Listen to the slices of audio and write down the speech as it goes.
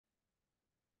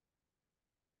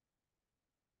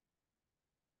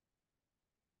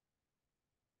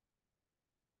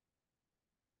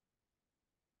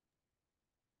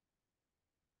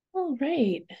All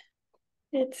right,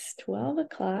 it's 12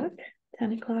 o'clock,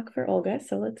 10 o'clock for Olga,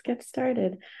 so let's get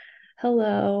started.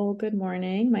 Hello, good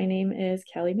morning. My name is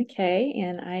Kelly McKay,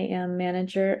 and I am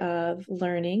manager of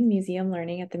learning, museum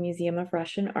learning at the Museum of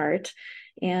Russian Art.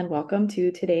 And welcome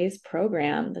to today's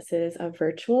program. This is a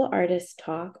virtual artist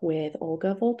talk with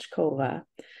Olga Volchkova.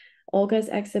 Olga's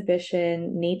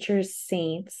exhibition, Nature's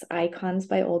Saints, Icons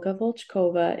by Olga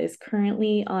Volchkova, is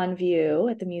currently on view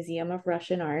at the Museum of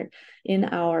Russian Art in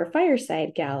our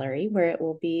Fireside Gallery, where it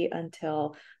will be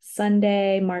until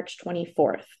Sunday, March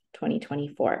 24th,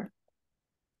 2024.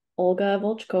 Olga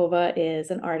Volchkova is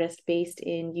an artist based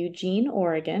in Eugene,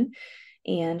 Oregon,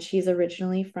 and she's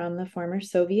originally from the former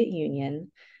Soviet Union.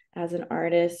 As an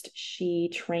artist, she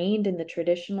trained in the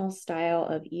traditional style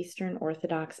of Eastern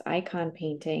Orthodox icon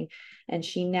painting, and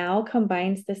she now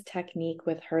combines this technique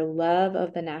with her love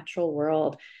of the natural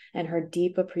world and her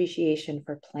deep appreciation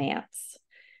for plants.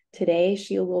 Today,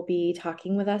 she will be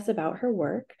talking with us about her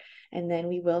work, and then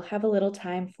we will have a little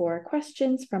time for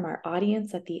questions from our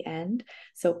audience at the end.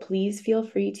 So please feel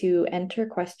free to enter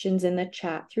questions in the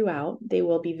chat throughout. They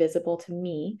will be visible to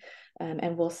me,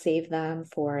 and we'll save them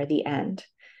for the end.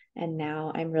 And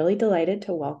now I'm really delighted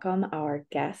to welcome our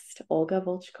guest, Olga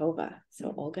Volchkova.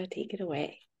 So Olga, take it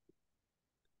away.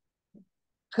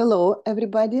 Hello,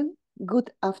 everybody.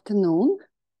 Good afternoon.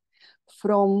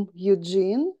 From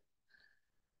Eugene,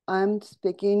 I'm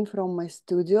speaking from my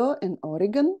studio in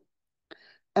Oregon.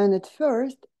 And at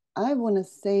first, I want to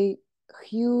say a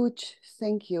huge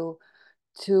thank you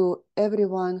to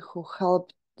everyone who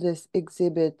helped this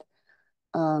exhibit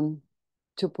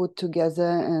to put together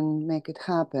and make it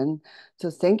happen. So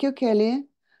thank you, Kelly.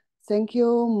 Thank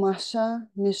you, Masha,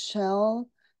 Michelle,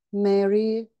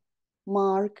 Mary,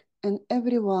 Mark, and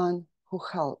everyone who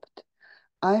helped.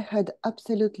 I had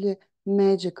absolutely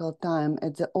magical time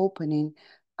at the opening,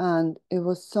 and it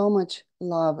was so much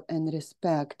love and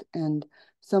respect and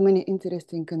so many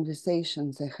interesting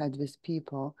conversations I had with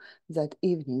people that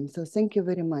evening. So thank you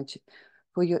very much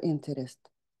for your interest.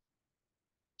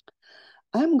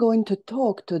 I'm going to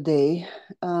talk today.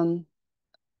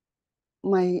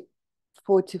 My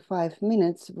 45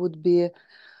 minutes would be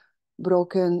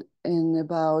broken in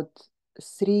about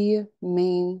 3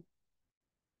 main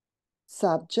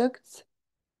subjects.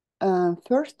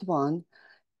 First one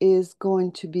is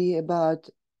going to be about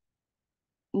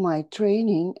my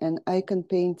training and icon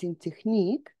painting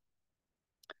technique.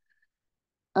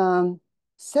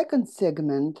 Second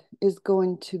segment is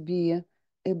going to be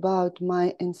about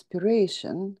my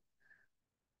inspiration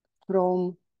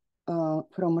from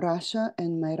Russia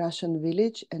and my Russian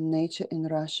village and nature in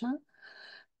Russia.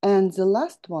 And the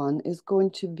last one is going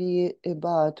to be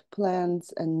about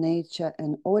plants and nature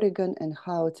in Oregon and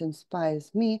how it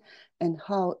inspires me and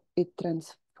how it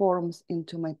transforms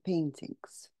into my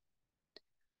paintings.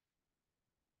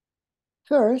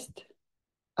 First,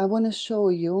 I want to show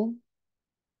you,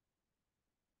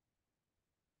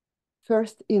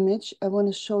 first image, I want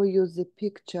to show you the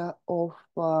picture of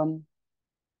my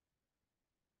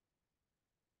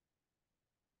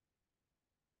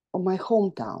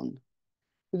hometown,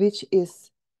 which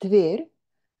is Tver.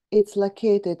 It's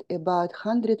located about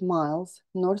 100 miles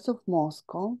north of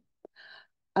Moscow.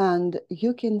 And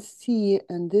you can see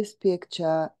in this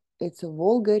picture, it's a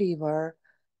Volga River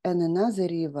and another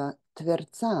river,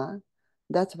 Tvertsa.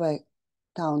 That's why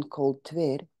town called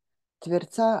Tver.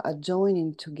 Tvertsa are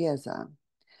joining together.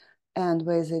 And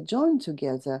where they join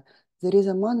together, there is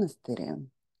a monastery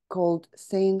called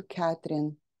Saint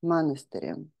Catherine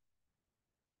Monastery.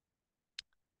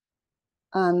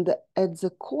 And at the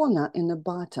corner in the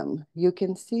bottom, you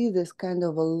can see this kind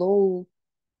of a low,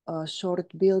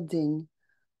 short building.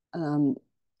 And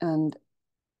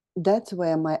that's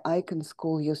where my icon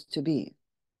school used to be.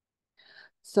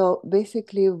 So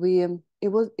basically,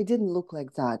 it didn't look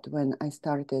like that when I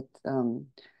started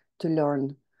to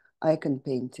learn icon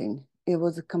painting. It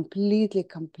was a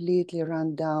completely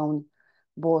run down,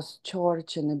 both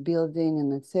church and a building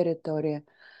and a territory.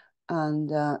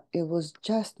 And it was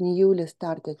just newly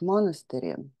started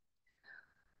monastery.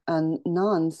 And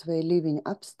nuns were living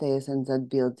upstairs in that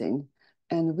building.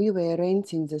 And we were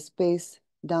renting the space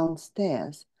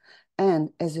downstairs.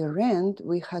 And as a rent,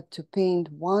 we had to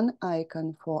paint one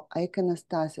icon for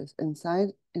iconostasis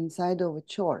inside of a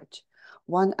church,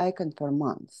 one icon per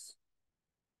month.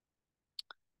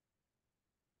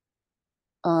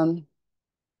 I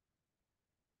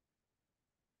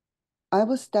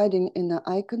was studying in an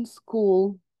icon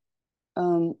school.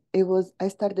 I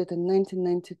started in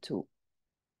 1992.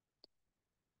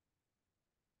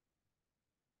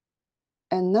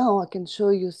 And now I can show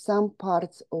you some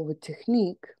parts of a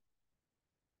technique.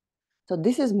 So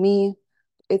this is me.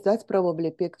 That's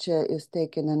probably picture is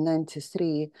taken in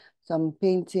 93. Some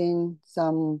painting,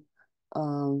 some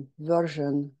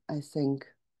version, I think,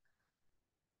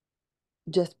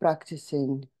 just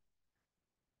practicing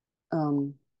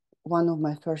one of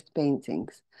my first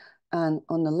paintings. And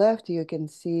on the left, you can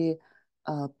see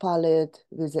a palette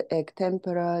with the egg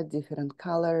tempera, different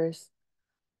colors,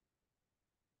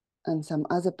 and some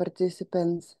other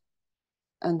participants,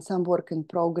 and some work in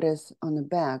progress on the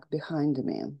back behind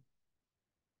me.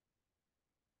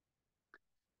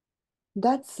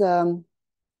 That's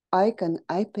icon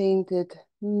I painted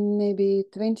maybe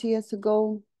 20 years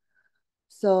ago.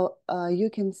 So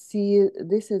you can see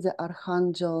this is the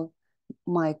Archangel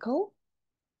Michael.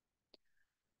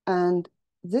 And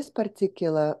this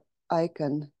particular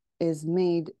icon is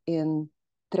made in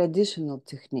traditional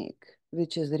technique,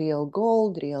 which is real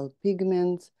gold, real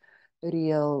pigments,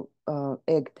 real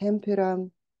egg tempera.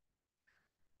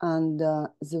 And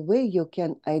the way you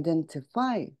can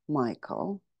identify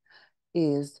Michael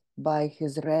is by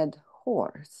his red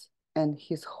horse. And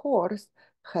his horse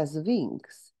has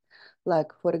wings.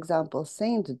 Like, for example,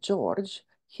 Saint George,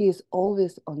 he is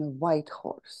always on a white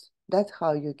horse. That's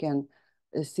how you can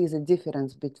see the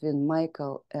difference between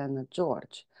Michael and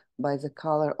George, by the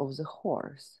color of the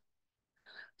horse.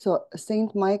 So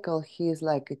Saint Michael, he is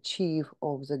like a chief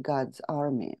of the God's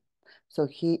army. So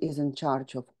he is in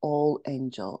charge of all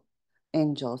angels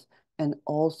and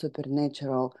all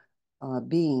supernatural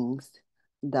beings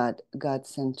that God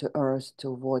sent to earth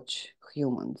to watch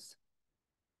humans.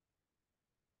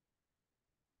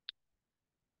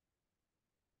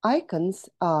 Icons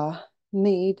are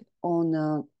made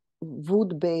on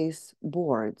wood-based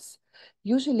boards.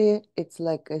 Usually it's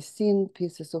like a thin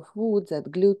pieces of wood that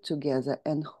glued together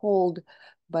and hold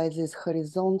by these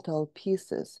horizontal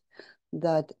pieces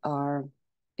that are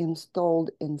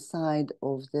installed inside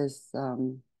of this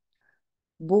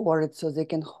board so they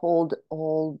can hold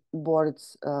all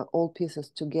boards, all pieces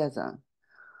together.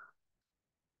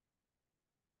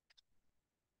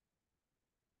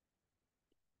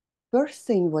 First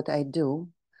thing what I do,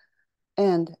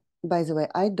 and by the way,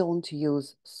 I don't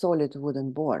use solid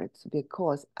wooden boards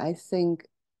because I think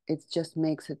it just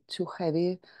makes it too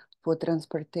heavy for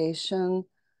transportation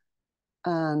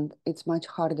and it's much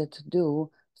harder to do.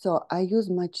 So I use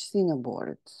much thinner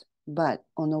boards, but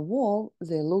on a wall,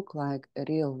 they look like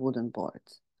real wooden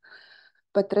boards.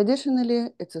 But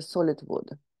traditionally, it's a solid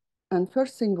wood. And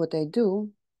first thing what I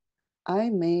do, I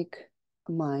make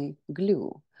my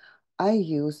glue. I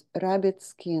use rabbit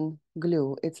skin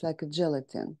glue. It's like a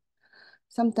gelatin.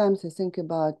 Sometimes I think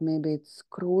about maybe it's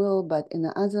cruel, but in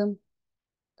the other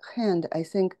hand, I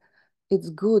think it's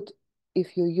good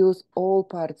if you use all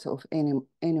parts of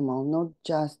animal, not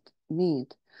just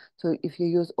meat. So if you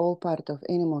use all part of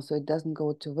animal, so it doesn't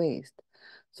go to waste.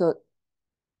 So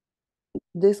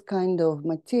this kind of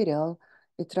material,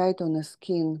 it's right on the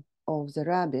skin of the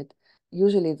rabbit.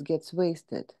 Usually it gets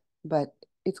wasted, but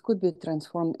it could be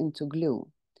transformed into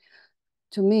glue.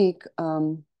 To make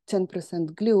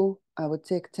 10% glue, I would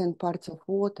take 10 parts of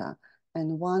water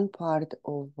and 1 part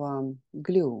of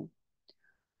glue.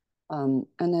 And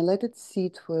I let it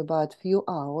sit for about few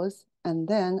hours. And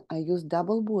then I use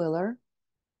double boiler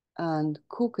and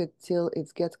cook it till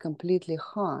it gets completely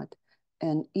hot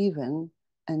and even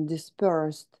and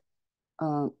dispersed,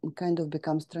 kind of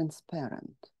becomes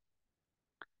transparent.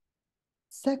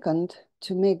 Second,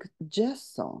 to make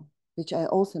gesso, which I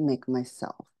also make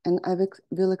myself. And I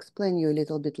will explain you a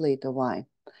little bit later why.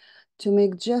 To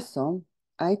make gesso,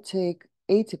 I take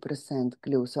 80%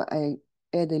 glue, so I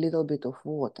add a little bit of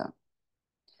water.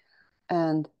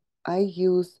 And I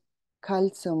use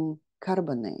calcium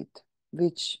carbonate,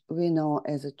 which we know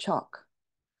as a chalk,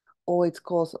 or it's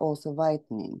called also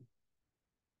whitening.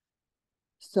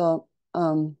 So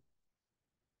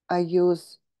I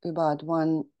use about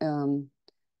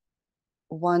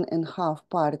 1.5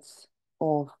 parts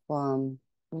of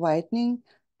whitening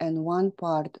and 1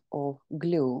 part of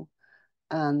glue.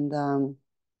 And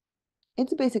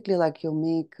it's basically like you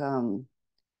make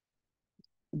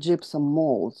gypsum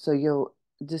mold. So you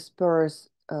disperse,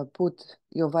 put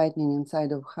your whitening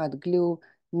inside of hot glue,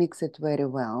 mix it very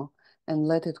well, and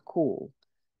let it cool.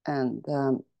 And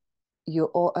I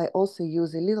also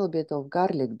use a little bit of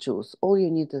garlic juice. All you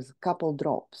need is a couple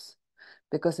drops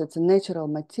because it's a natural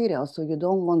material, so you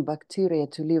don't want bacteria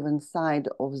to live inside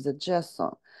of the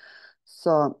gesso.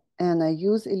 So, and I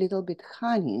use a little bit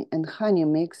honey, and honey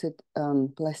makes it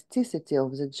plasticity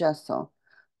of the gesso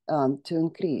to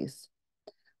increase.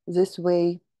 This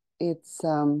way, it's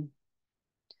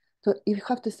so you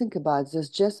have to think about this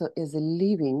gesso as a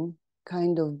living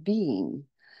kind of being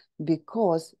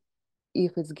because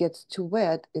if it gets too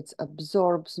wet, it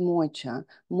absorbs moisture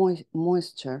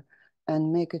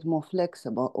and make it more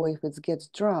flexible, or if it gets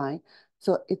dry.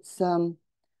 So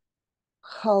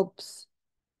helps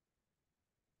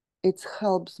it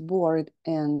helps board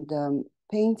and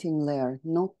painting layer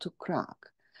not to crack.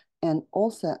 And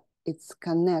also it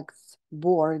connects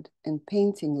board and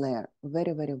painting layer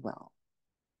very, very well.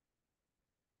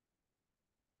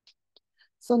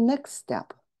 So next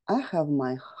step, I have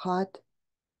my hot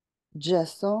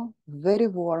gesso, very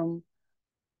warm.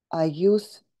 I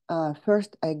use,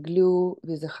 first I glue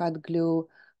with a hot glue,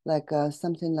 like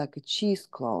something like a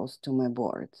cheesecloth to my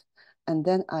board. And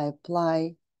then I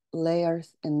apply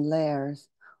layers and layers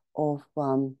of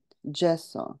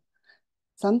gesso,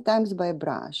 sometimes by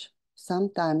brush,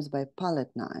 sometimes by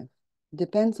palette knife.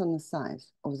 Depends on the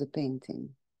size of the painting.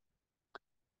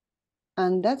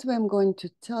 And that's why I'm going to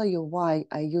tell you why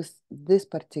I use this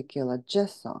particular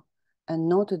gesso and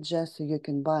not a gesso you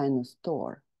can buy in a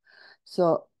store.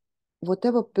 So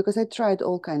whatever, because I tried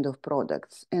all kind of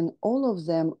products and all of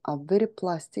them are very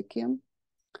plasticky.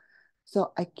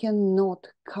 So I cannot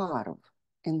carve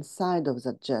inside of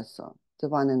the gesso, the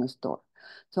one in the store.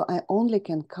 So I only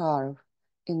can carve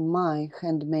in my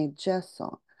handmade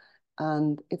gesso.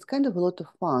 And it's kind of a lot of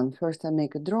fun. First I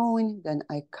make a drawing, then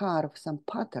I carve some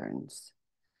patterns.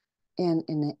 And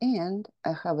in the end,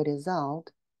 I have a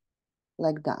result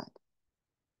like that.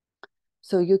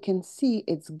 So you can see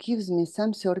it gives me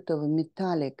some sort of a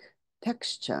metallic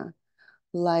texture,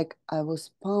 like I was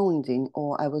pounding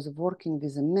or I was working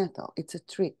with a metal. It's a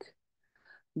trick,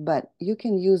 but you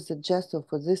can use the gesso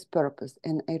for this purpose.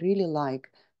 And I really like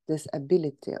this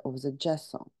ability of the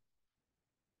gesso.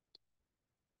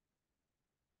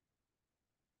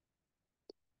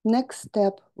 Next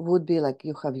step would be like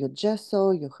you have your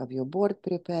gesso, you have your board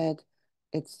prepared.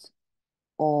 It's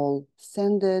all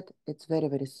sanded, it's very,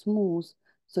 very smooth.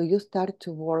 So you start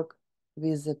to work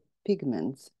with the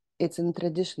pigments. It's in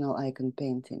traditional icon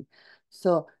painting.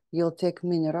 So you'll take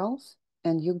minerals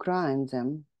and you grind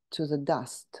them to the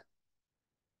dust.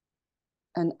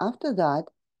 And after that,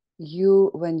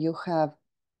 when you have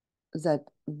that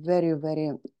very,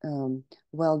 very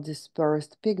well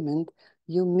dispersed pigment,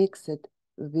 you mix it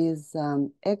with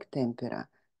egg tempera,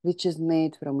 which is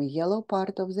made from a yellow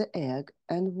part of the egg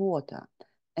and water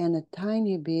and a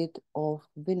tiny bit of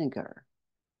vinegar.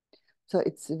 So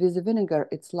it's with the vinegar,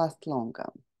 it's lasts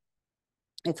longer.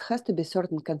 It has to be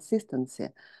certain consistency,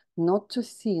 not too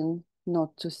thin,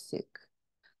 not too thick.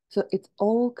 So it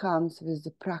all comes with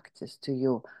the practice to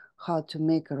you, how to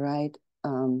make a right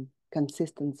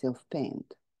consistency of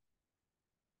paint.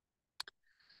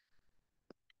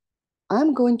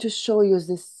 I'm going to show you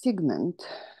this segment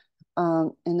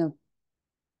in a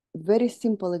very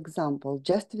simple example,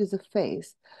 just with a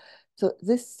face. So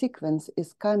this sequence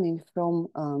is coming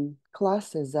from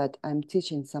classes that I'm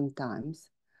teaching sometimes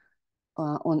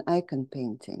on icon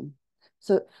painting.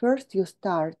 So first you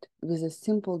start with a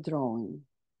simple drawing.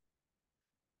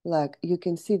 Like you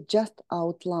can see just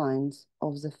outlines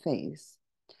of the face.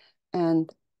 And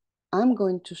I'm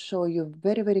going to show you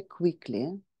very, very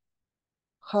quickly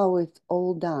how it's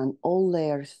all done, all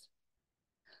layers.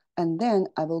 And then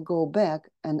I will go back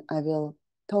and I will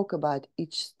talk about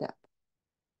each step.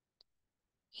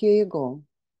 Here you go.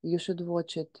 You should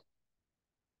watch it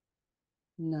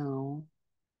now.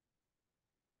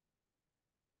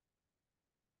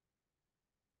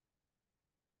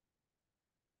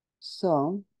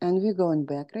 So, and we're going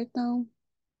back right now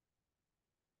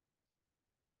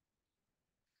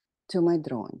to my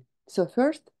drawing. So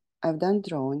first, I've done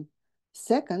drawing.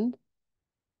 Second,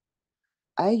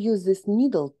 I use this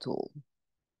needle tool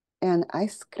and I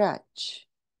scratch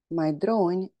my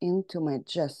drawing into my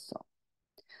gesso.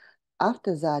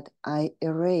 After that, I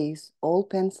erase all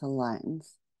pencil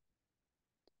lines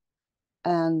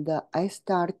and I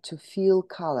start to fill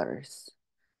colors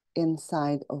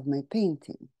inside of my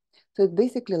painting. So it's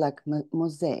basically like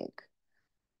mosaic.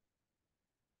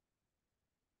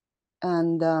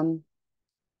 And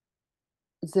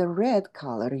the red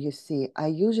color you see, I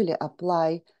usually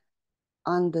apply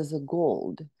under the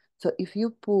gold. So if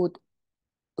you put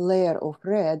layer of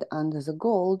red under the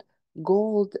gold,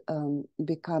 gold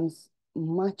becomes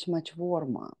much, much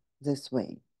warmer this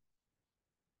way.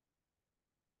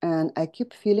 And I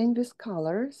keep filling with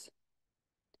colors.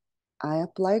 I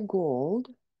apply gold.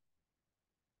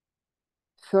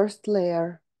 First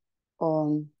layer,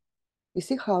 you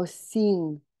see how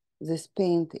thin this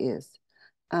paint is.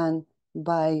 And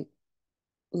by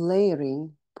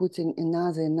layering, putting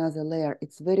another layer,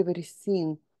 it's very, very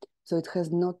thin, so it has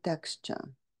no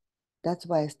texture. That's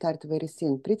why I start very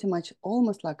thin, pretty much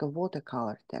almost like a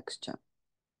watercolor texture.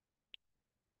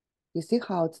 You see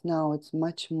how it's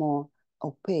much more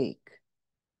opaque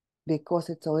because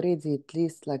it's already at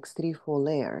least like 3-4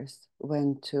 layers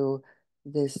went to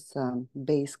this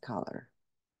base color.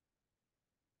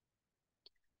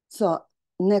 So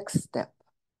next step,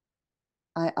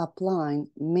 I apply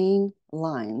main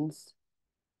lines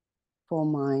for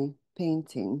my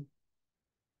painting.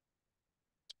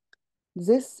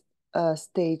 This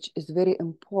stage is very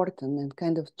important and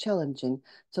kind of challenging.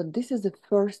 So this is the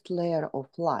first layer of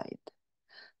light.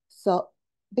 So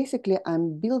basically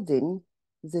I'm building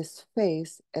this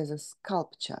face as a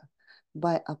sculpture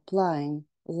by applying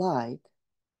light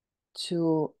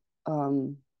to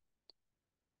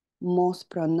most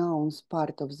pronounced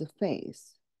part of the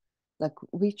face, like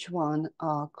which one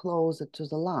are closer to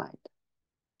the light.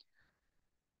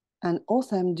 And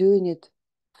also I'm doing it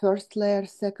first layer,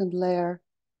 second layer.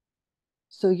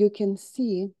 So you can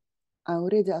see I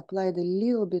already applied a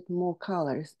little bit more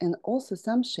colors and also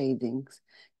some shadings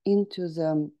into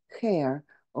the hair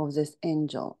of this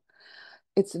angel.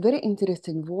 It's a very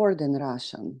interesting word in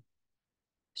Russian,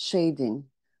 shading.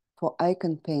 For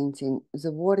icon painting,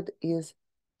 the word is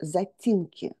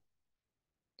zatinki.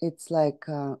 It's like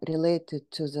related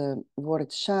to the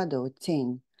word shadow,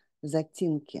 tень,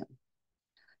 zatinki.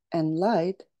 And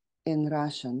light in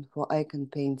Russian for icon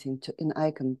painting, in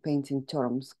icon painting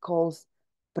terms, calls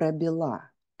prebila,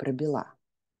 prebila.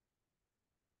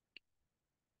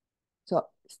 So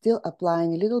still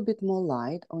applying a little bit more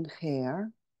light on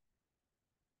hair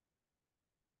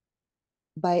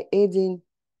by adding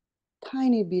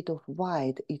tiny bit of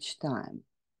white each time.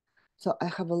 So I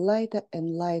have a lighter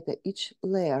and lighter, each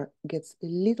layer gets a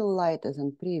little lighter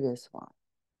than previous one.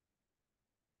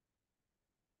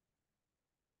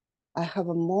 I have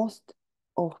most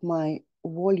of my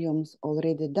volumes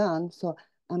already done, so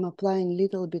I'm applying a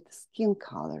little bit skin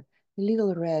color, a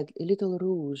little red, a little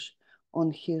rouge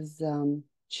on his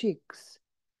cheeks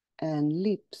and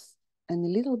lips, and a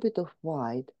little bit of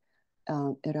white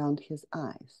around his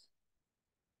eyes.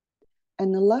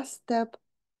 And the last step,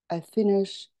 I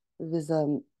finish with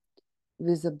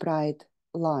the bright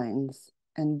lines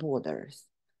and borders.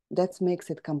 That makes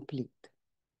it complete.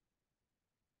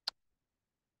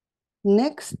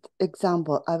 Next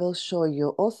example I will show you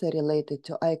also related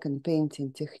to icon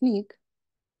painting technique.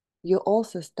 You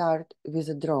also start with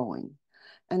a drawing.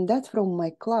 And that's from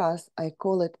my class, I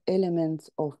call it elements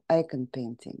of icon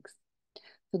paintings.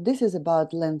 So this is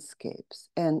about landscapes,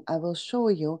 and I will show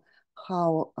you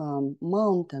how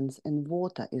mountains and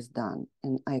water is done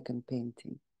in icon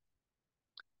painting.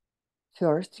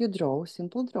 First, you draw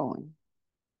simple drawing.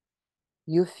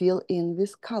 You fill in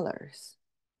with colors.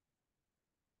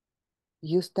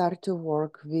 You start to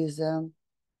work with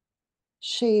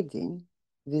shading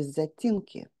with the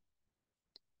tinky.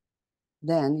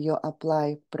 Then you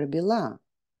apply prebila,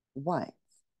 white.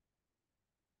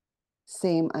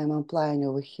 Same I'm applying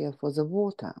over here for the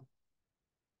water.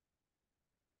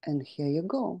 And here you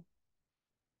go.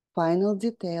 Final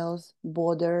details,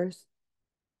 borders,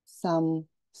 some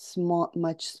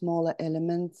much smaller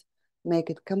elements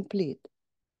make it complete.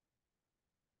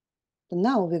 So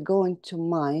now we're going to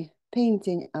my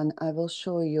painting and I will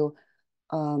show you.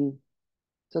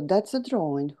 So that's a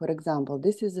drawing. For example,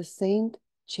 this is a Saint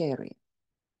Cherry.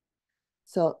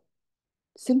 So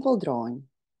simple drawing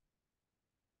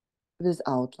with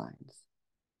outlines,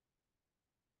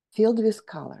 filled with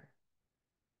color.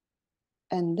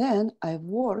 And then I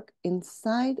work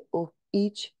inside of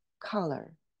each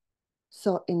color.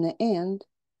 So in the end,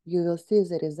 you will see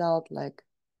the result like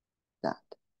that.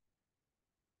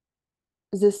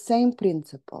 The same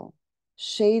principle,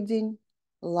 shading,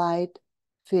 light,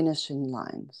 finishing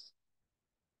lines.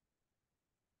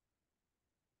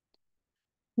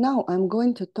 Now I'm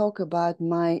going to talk about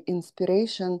my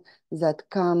inspiration that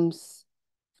comes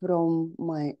from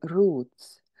my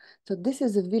roots. So this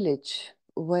is a village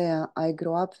where I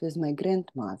grew up with my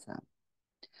grandmother.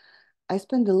 I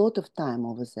spent a lot of time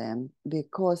over there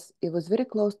because it was very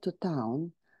close to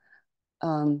town.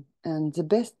 And the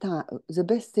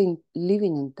best thing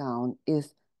living in town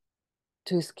is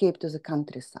to escape to the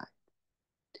countryside.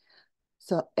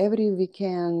 So every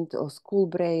weekend or school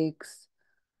breaks,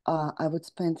 I would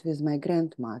spend with my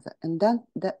grandmother. And then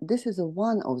this is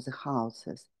one of the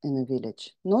houses in the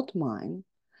village, not mine,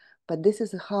 but this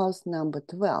is a house number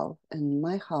 12 and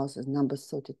my house is number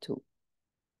 32.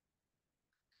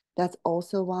 That's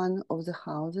also one of the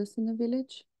houses in the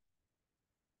village.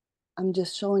 I'm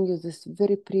just showing you these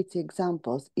very pretty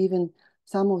examples. Even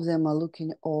some of them are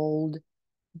looking old,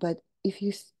 but if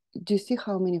you do you see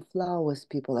how many flowers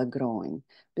people are growing?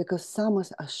 Because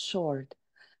summers are short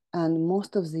and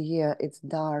most of the year it's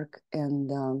dark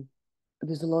and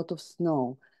with a lot of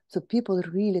snow. So people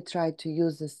really try to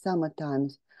use the summer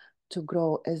times to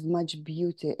grow as much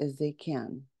beauty as they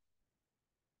can.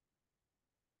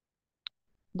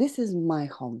 This is my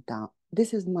hometown.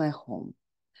 This is my home.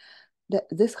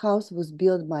 This house was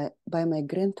built by my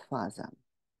grandfather.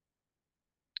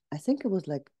 I think it was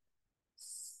like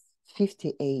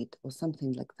 58 or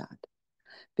something like that,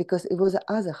 because it was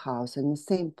another house in the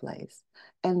same place.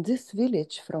 And this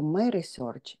village, from my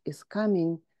research, is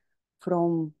coming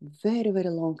from very, very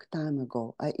long time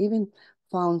ago. I even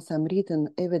found some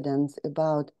written evidence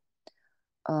about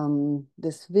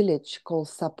this village called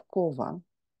Sapkova.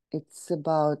 It's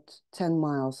about 10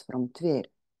 miles from Tver.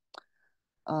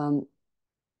 Um,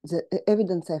 the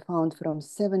evidence I found from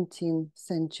 17th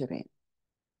century.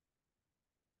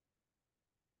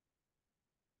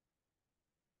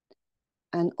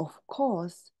 And of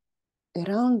course,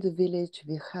 around the village,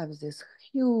 we have this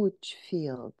huge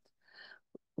field,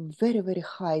 very, very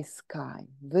high sky,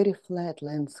 very flat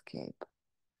landscape,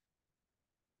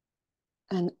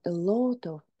 and a lot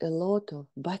of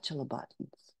bachelor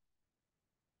buttons.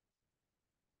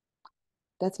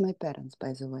 That's my parents,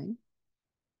 by the way.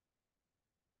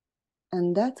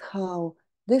 And that's how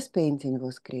this painting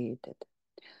was created.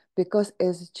 Because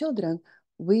as children,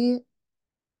 we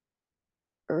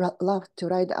loved to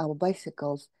ride our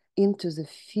bicycles into the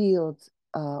fields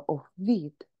of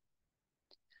wheat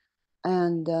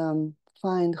and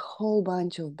find a whole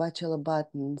bunch of bachelor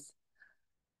buttons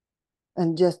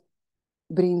and just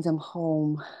bring them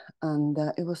home. And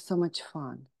it was so much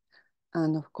fun.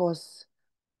 And of course,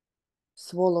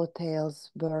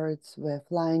 swallowtails, birds were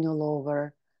flying all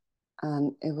over.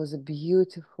 And it was a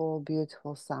beautiful,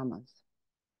 beautiful summer.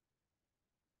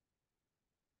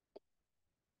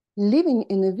 Living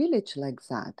in a village like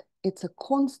that, it's a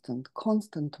constant,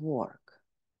 constant work.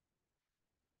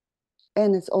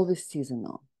 And it's always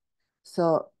seasonal.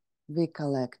 So we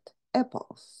collect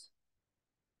apples,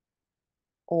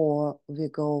 or we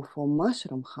go for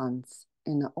mushroom hunts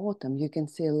in the autumn. You can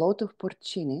see a lot of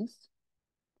porcinis,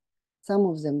 some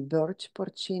of them birch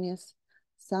porcinis,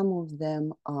 some of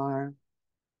them are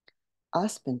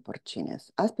aspen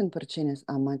porcinis. Aspen porcinis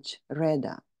are much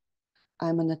redder.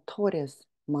 I'm a notorious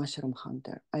mushroom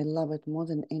hunter. I love it more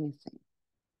than anything.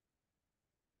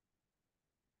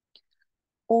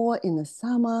 Or in the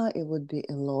summer, it would be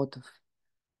a lot of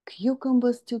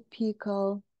cucumbers to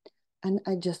pickle. And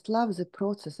I just love the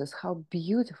processes, how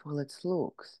beautiful it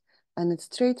looks. And it's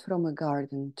straight from a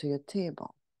garden to your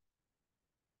table.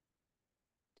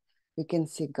 You can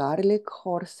see garlic,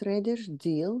 horseradish,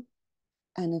 dill,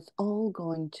 and it's all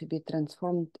going to be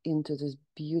transformed into these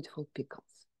beautiful pickles.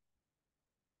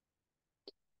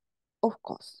 Of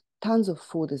course, tons of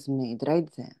food is made right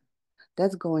there.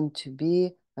 That's going to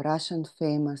be Russian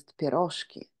famous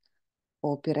piroshki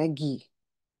or pirogi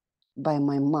by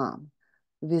my mom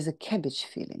with a cabbage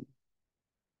filling.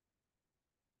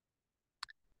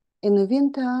 In the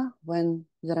winter, when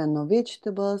there are no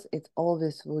vegetables, it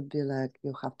always would be like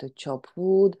you have to chop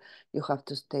wood, you have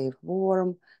to stay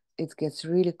warm, it gets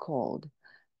really cold.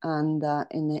 And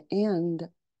in the end,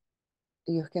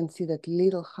 you can see that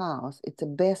little house, it's a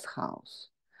bath house.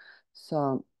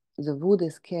 So the wood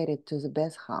is carried to the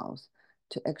bath house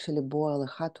to actually boil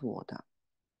hot water,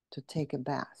 to take a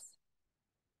bath.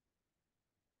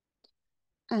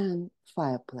 And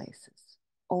fireplaces,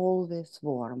 always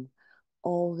warm,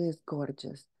 always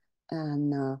gorgeous.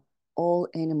 And all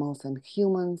animals and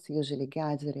humans usually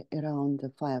gather around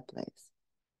the fireplace.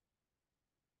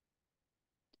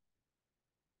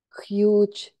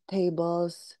 Huge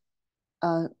tables.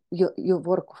 You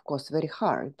work, of course, very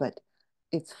hard, but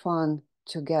it's fun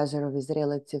to gather with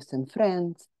relatives and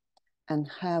friends and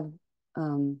have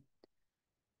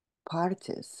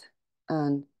parties.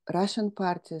 And Russian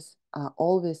parties are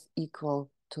always equal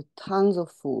to tons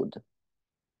of food.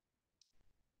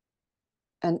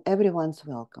 And everyone's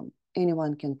welcome.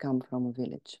 Anyone can come from a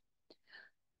village.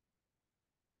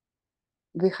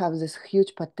 We have this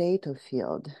huge potato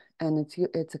field, and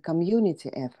it's a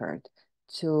community effort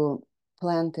to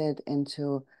plant it and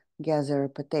to gather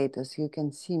potatoes. You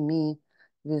can see me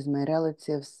with my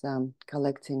relatives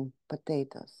collecting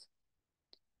potatoes.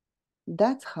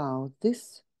 That's how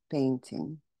this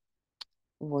painting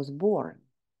was born,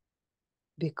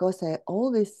 because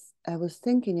I was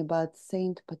thinking about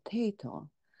Saint Potato,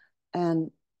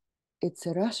 and it's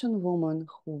a Russian woman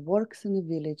who works in a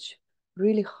village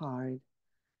really hard.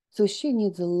 So she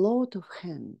needs a lot of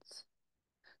hands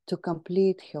to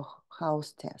complete her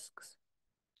house tasks.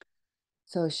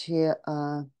 So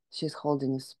she's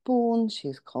holding a spoon,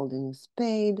 she's holding a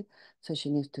spade, so she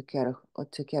needs to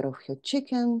take care of her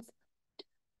chickens.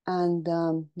 And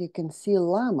you can see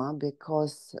llama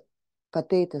because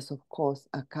potatoes, of course,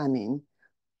 are coming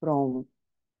from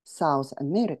South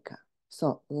America.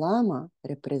 So llama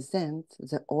represents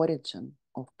the origin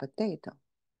of potato.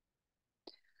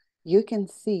 You can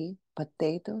see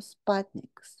potato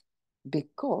sputniks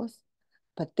because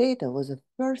potato was the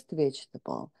first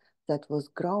vegetable that was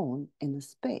grown in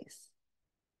space.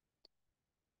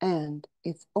 And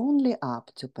it's only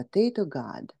up to potato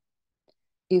god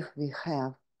if we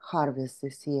have harvest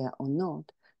this year or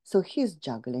not. So he's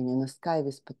juggling in the sky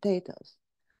with potatoes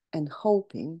and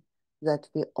hoping that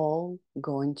we're all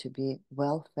going to be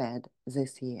well fed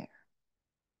this year.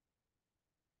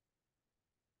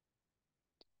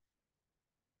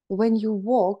 When you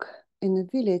walk in a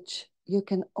village, you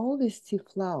can always see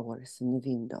flowers in the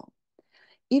window.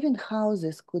 Even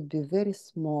houses could be very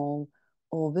small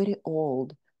or very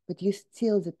old, but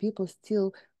the people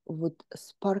still would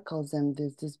sparkle them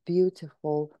with this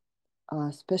beautiful,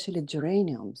 especially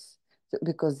geraniums,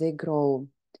 because they grow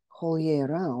whole year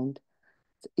round.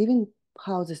 So even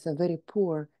houses are very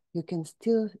poor, you can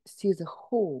still see the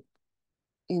hope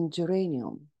in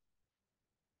geranium.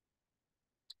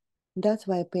 That's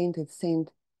why I painted Saint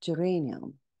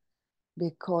Geranium,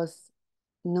 because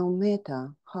no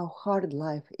matter how hard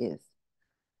life is,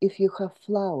 if you have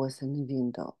flowers in the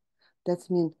window, that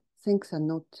means things are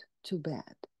not too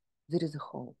bad. There is a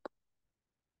hope.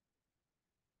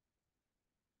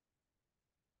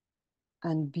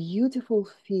 And beautiful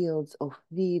fields of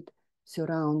wheat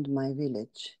surround my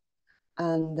village.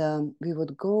 And we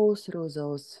would go through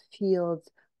those fields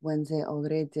when they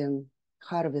already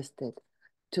harvested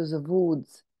to the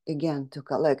woods again to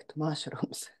collect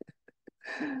mushrooms.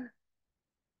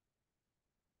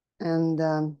 And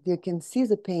you can see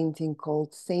the painting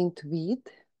called Saint Wheat.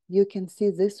 You can see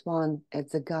this one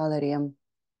at the gallery,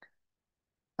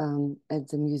 at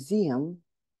the museum.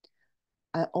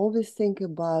 I always think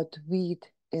about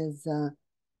wheat as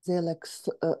they're like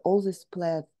all these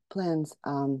plants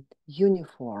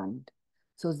uniformed.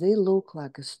 So they look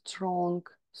like strong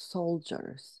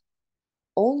soldiers.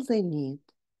 All they need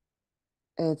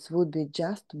would be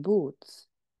just boots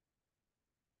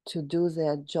to do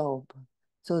their job.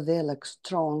 So they're like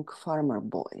strong farmer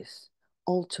boys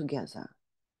all together,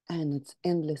 and it's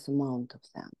endless amount of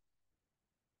them.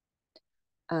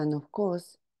 And of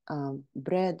course,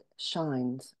 bread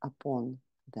shines upon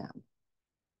them.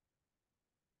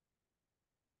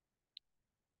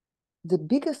 The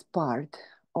biggest part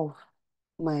of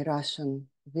my Russian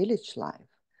village life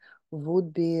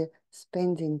would be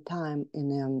spending time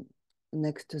in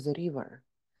next to the river.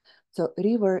 So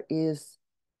river is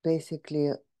basically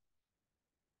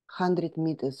 100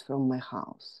 meters from my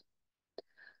house.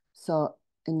 So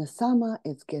in the summer,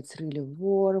 it gets really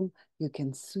warm. You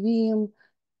can swim,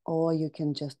 or you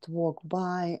can just walk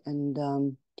by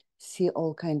and see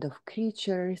all kind of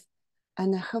creatures.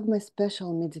 And I have my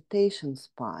special meditation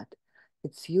spot.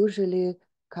 It's usually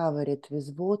covered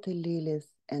with water lilies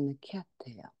and a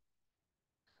cattail.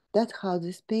 That's how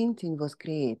this painting was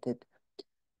created.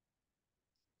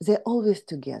 They're always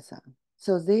together.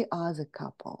 So they are the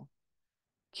couple,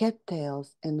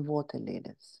 cattails and water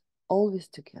lilies, always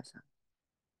together.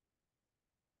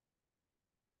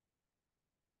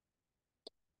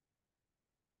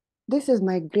 This is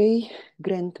my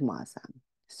great-grandmother.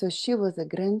 So she was a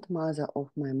grandmother of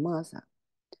my mother.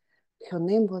 Her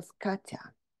name was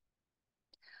Katya.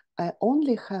 I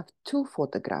only have 2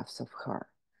 photographs of her,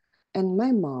 and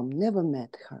my mom never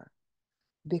met her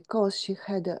because she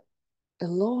had a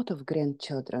lot of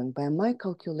grandchildren. By my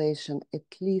calculation, at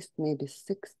least maybe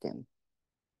 60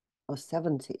 or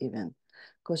 70 even,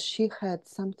 because she had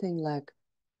something like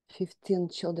 15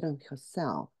 children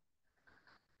herself.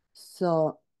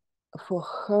 So for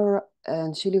her,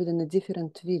 and she lived in a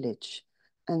different village,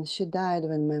 and she died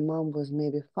when my mom was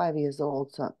maybe 5 years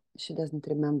old, so she doesn't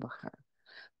remember her.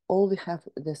 All we have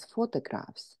these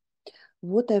photographs.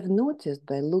 What I've noticed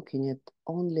by looking at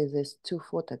only these 2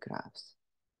 photographs,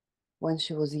 when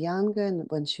she was younger and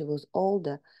when she was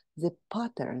older, the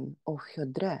pattern of her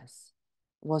dress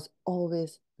was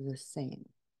always the same.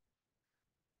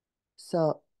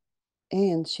 So,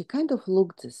 and she kind of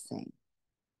looked the same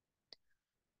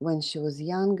when she was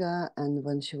younger and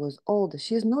when she was older.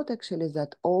 She's not actually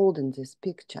that old in this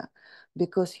picture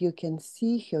because you can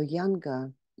see her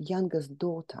youngest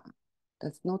daughter.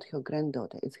 That's not her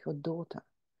granddaughter, it's her daughter.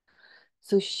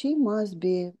 So she must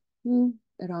be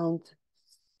around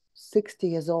 60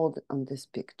 years old on this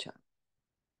picture.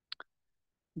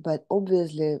 But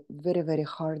obviously very, very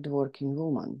hardworking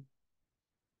woman.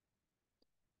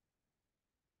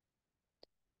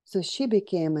 So she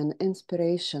became an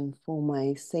inspiration for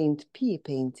my Saint P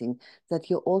painting that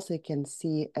you also can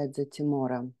see at the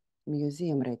TMORA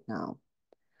museum right now.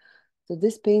 So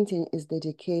this painting is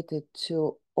dedicated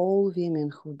to all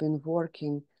women who've been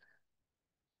working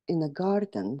in the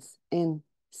gardens and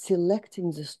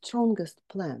selecting the strongest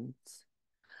plants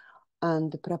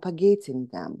and propagating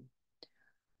them.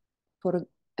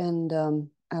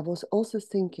 I was also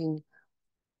thinking,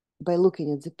 by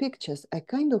looking at the pictures, I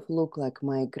kind of look like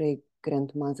my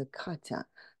great-grandmother Katya.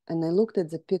 And I looked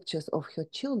at the pictures of her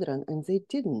children, and they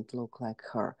didn't look like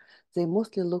her. They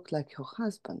mostly looked like her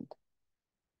husband,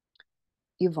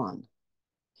 Ivan.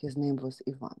 His name was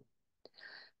Ivan.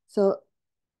 So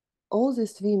all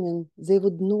these women, they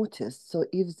would notice. So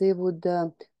if they would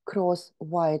cross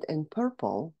white and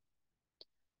purple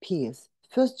peas,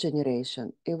 first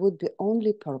generation, it would be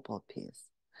only purple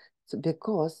peas. So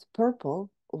because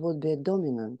purple would be a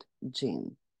dominant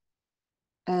gene.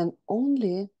 And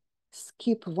only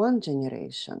skip one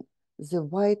generation, the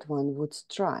white one would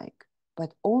strike,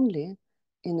 but only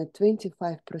in a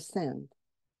 25%.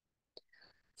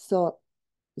 So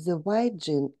the white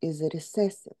gene is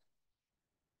recessive.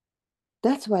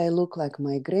 That's why I look like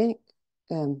my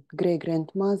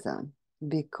great-grandmother,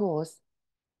 because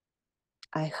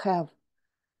I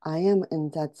am in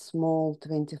that small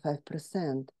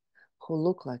 25% who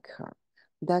look like her.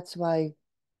 That's why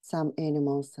some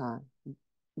animals are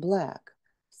black,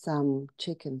 some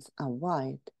chickens are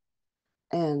white,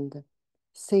 and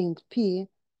Saint P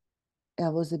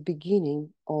was the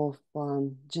beginning of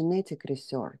genetic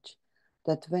research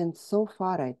that went so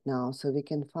far right now, so we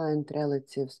can find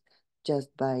relatives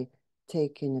just by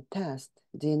taking a test,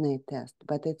 DNA test,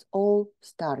 but it's all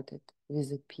started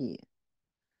with a P.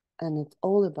 And it's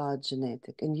all about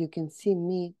genetic. And you can see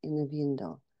me in a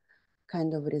window,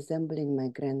 kind of resembling my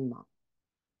grandma.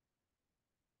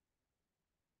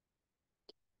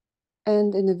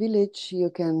 And in a village,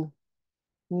 you can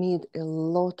meet a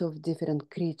lot of different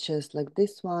creatures like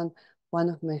this one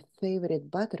of my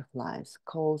favorite butterflies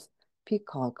called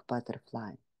peacock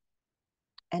butterfly.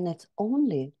 And it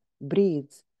only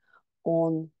breeds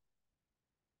on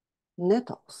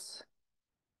nettles.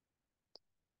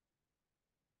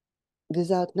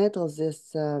 Without nettles,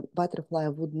 this butterfly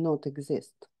would not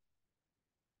exist.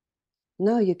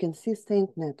 Now you can see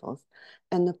Saint Nettles,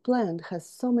 and the plant has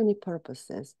so many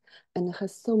purposes and it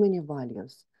has so many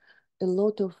values. A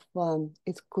lot of,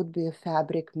 it could be a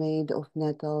fabric made of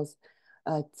nettles,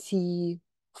 tea,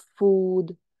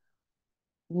 food,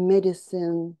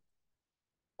 medicine,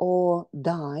 or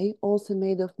dye also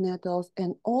made of nettles,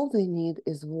 and all they need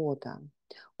is water.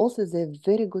 Also, they're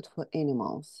very good for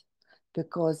animals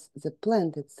because the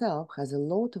plant itself has a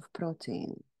lot of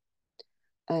protein.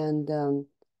 And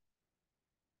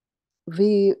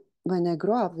when I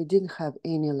grew up, we didn't have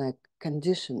any like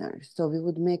conditioner, so we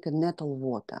would make a nettle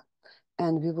water,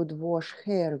 and we would wash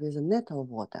hair with a nettle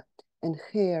water, and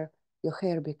your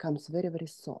hair becomes very, very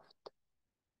soft.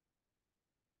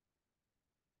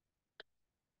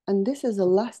 And this is the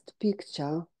last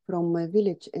picture from my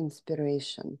village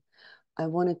inspiration. I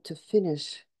wanted to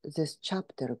finish this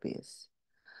chapter with.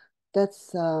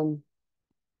 That's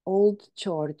old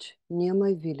church near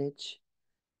my village,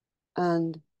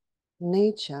 and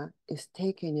nature is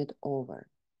taking it over.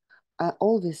 I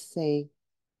always say,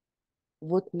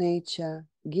 what nature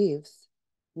gives,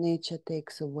 nature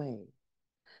takes away.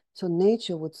 So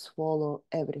nature would swallow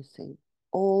everything.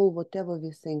 All whatever we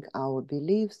think our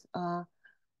beliefs are,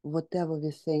 whatever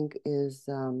we think is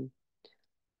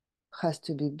has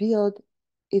to be built,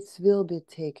 it will be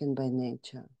taken by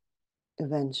nature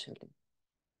eventually.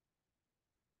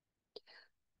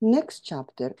 Next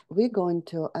chapter,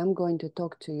 I'm going to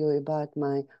talk to you about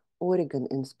my Oregon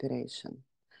inspiration.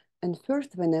 And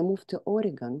first, when I moved to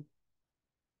Oregon,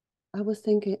 I was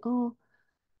thinking, oh,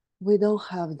 we don't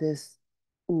have this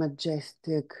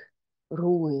majestic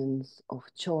ruins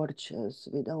of churches.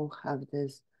 We don't have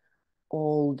this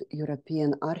old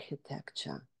European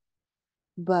architecture.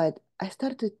 But I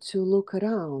started to look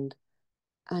around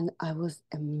and I was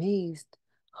amazed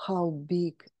how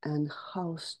big and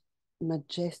how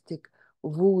majestic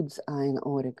woods are in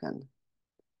Oregon.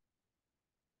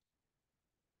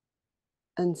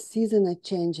 And seasons are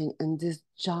changing, and these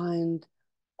giant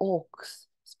oaks,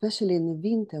 especially in the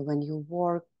winter when you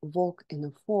walk in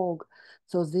a fog,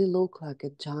 so they look like a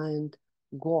giant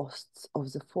ghosts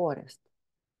of the forest.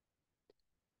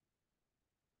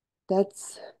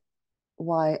 That's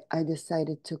why I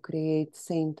decided to create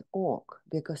Saint Oak,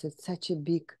 because it's such a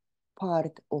big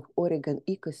part of Oregon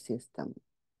ecosystem.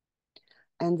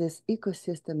 And this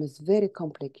ecosystem is very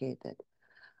complicated.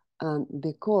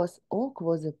 because oak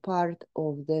was a part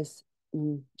of this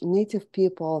native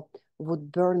people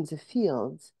would burn the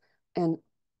fields and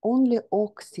only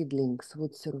oak seedlings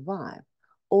would survive.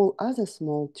 All other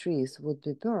small trees would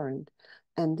be burned,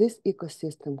 and this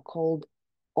ecosystem called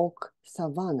oak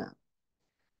savanna.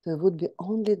 There would be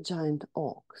only giant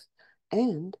oaks.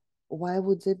 And why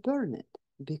would they burn it?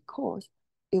 Because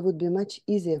it would be much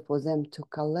easier for them to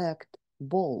collect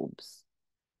bulbs.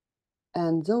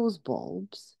 And those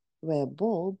bulbs were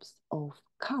bulbs of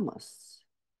camas.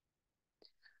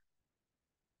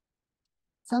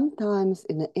 Sometimes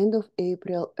in the end of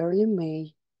April, early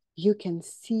May, you can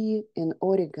see in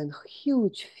Oregon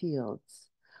huge fields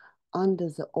under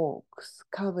the oaks,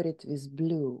 covered with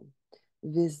blue,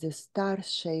 with the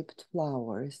star-shaped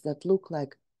flowers that look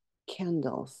like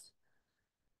candles.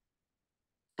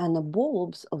 And the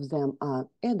bulbs of them are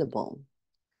edible.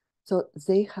 So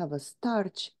they have a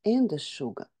starch and a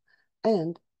sugar.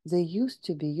 And they used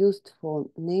to be used for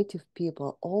native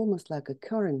people almost like a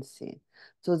currency.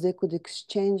 So they could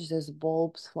exchange these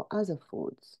bulbs for other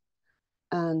foods.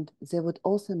 And they would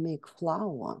also make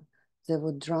flour. They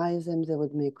would dry them, they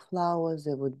would make flour,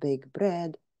 they would bake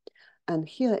bread. And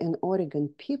here in Oregon,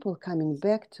 people coming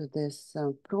back to these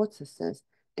processes,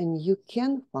 and you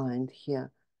can find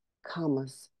here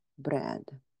camas bread.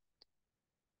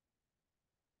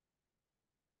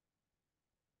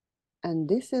 And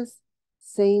this is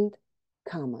Saint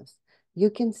Camas. You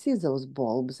can see those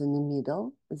bulbs in the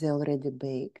middle. They're already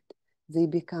baked. They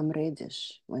become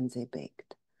reddish when they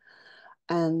baked.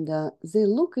 And they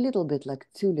look a little bit like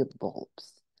tulip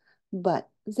bulbs. But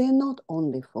they're not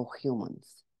only for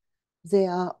humans. They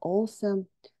are also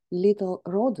little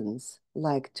rodents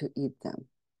like to eat them.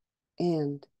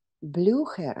 And blue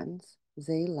herons,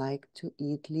 they like to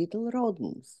eat little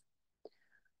rodents.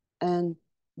 And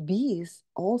bees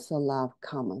also love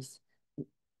camas.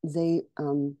 They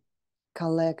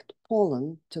collect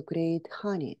pollen to create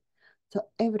honey. So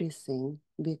everything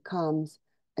becomes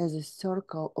as a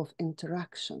circle of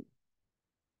interaction.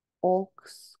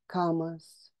 Oaks,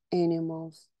 camas,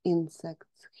 animals,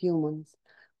 insects, humans,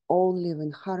 all live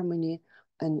in harmony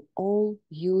and all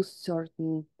use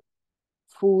certain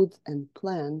foods and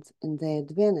plants in their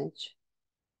advantage,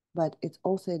 but it's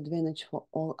also advantage for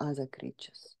all other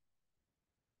creatures.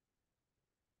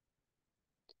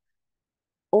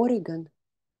 Oregon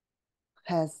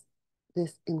has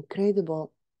this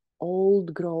incredible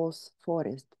old growth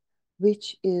forest,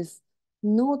 which is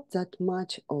not that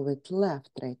much of it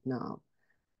left right now.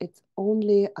 It's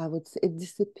only, I would say, it's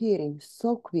disappearing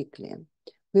so quickly.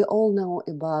 We all know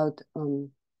about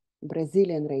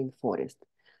Brazilian rainforest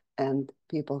and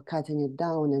people cutting it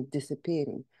down and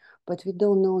disappearing. But we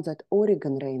don't know that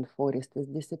Oregon rainforest is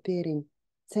disappearing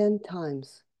 10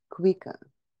 times quicker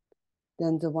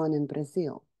than the one in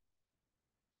Brazil.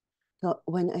 So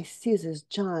when I see these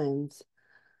giants,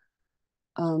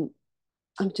 I'm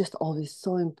just always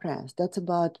so impressed. That's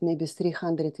about maybe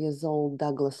 300 years old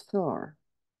Douglas fir.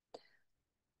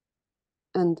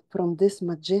 And from this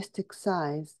majestic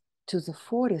size to the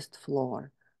forest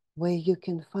floor, where you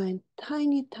can find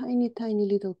tiny, tiny, tiny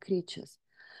little creatures.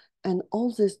 And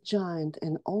all this giant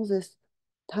and all these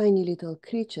tiny little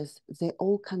creatures, they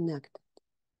all connect.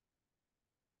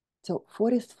 So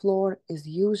forest floor is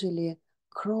usually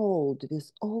crawled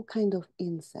with all kind of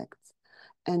insects.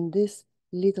 And these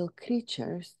little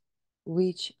creatures,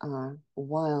 which are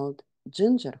wild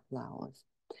ginger flowers,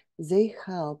 they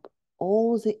help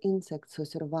all the insects to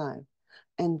survive.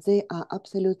 And they are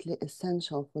absolutely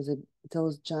essential for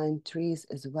those giant trees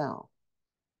as well.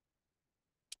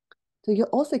 So you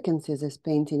also can see this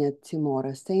painting at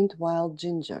TMORA, Saint Wild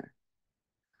Ginger.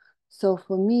 So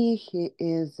for me, he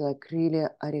is a really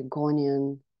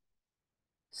Oregonian,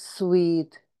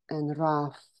 sweet and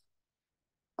rough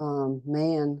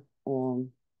man or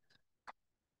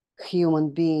human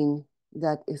being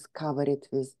that is covered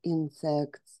with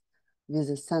insects, with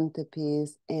the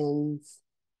centipedes, ants,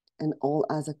 and all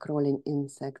other crawling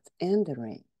insects, and the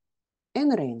rain,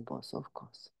 and rainbows, of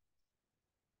course.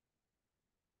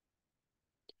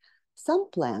 Some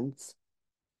plants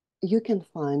you can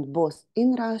find both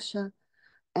in Russia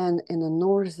and in the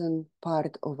northern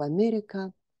part of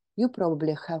America. You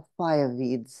probably have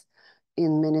fireweeds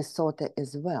in Minnesota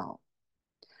as well.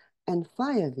 And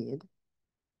fireweed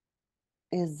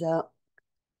is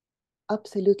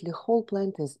absolutely whole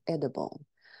plant is edible,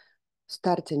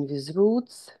 starting with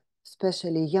roots,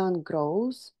 especially young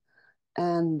growths,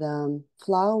 and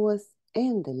flowers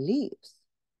and the leaves.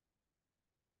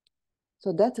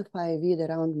 So that's a fireweed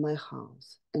around my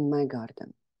house, in my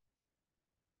garden.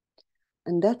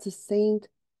 And that's a Saint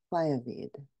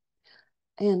fireweed.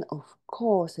 And of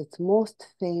course, it's most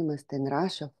famous in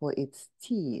Russia for its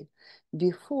tea.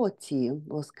 Before tea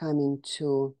was coming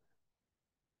to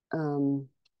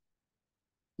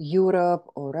Europe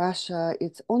or Russia,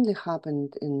 it's only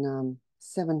happened in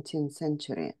 17th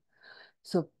century.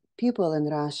 So people in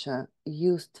Russia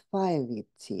used fireweed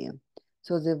tea.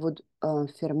 So they would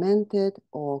ferment it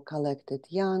or collect it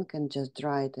young and just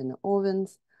dry it in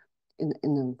ovens,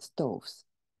 in stoves.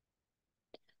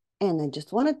 And I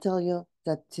just want to tell you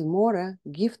that TMORA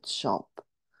gift shop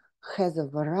has a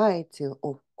variety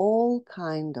of all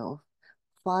kind of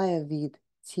fireweed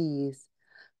teas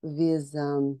with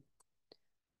um,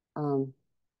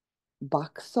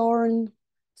 buckthorn,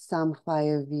 some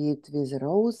fireweed with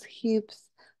rose hips,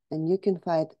 and you can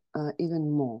find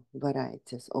even more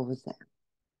varieties over there.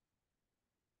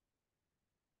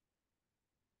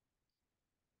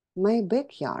 My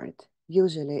backyard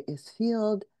usually is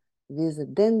filled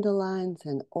with dandelions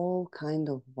and all kind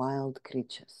of wild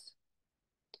creatures.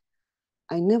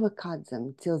 I never cut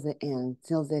them till the end,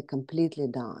 till they're completely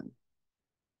done.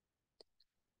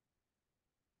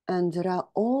 And there are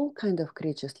all kind of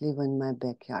creatures live in my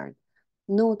backyard,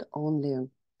 not only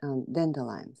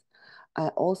dandelions. I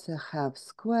also have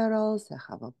squirrels, I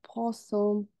have a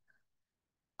possum.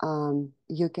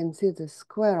 You can see the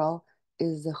squirrel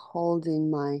is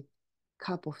holding my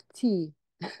cup of tea.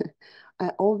 I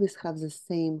always have the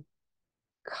same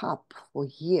cup for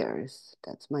years.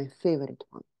 That's my favorite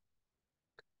one.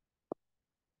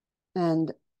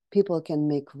 And people can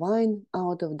make wine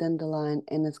out of dandelion,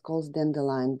 and it's called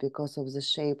dandelion because of the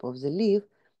shape of the leaf.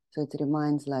 So it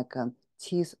reminds like a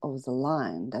teeth of the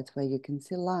lion. That's why you can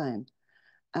see lion.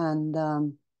 And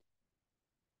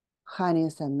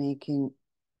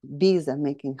bees are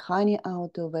making honey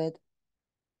out of it.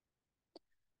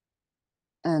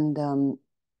 And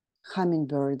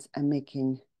hummingbirds are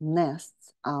making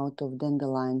nests out of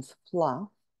dandelion's fluff.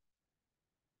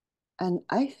 And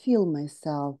I feel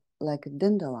myself like a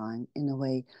dandelion in a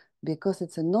way because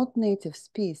it's a not native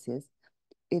species.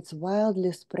 It's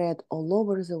wildly spread all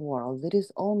over the world. There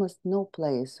is almost no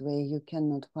place where you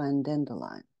cannot find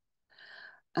dandelion.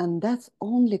 And that's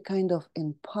only kind of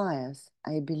empires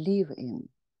I believe in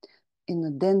the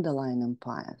dandelion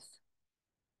empires.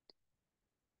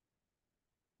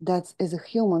 That's, as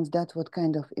humans, that's what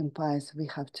kind of empires we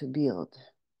have to build,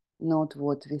 not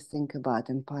what we think about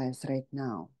empires right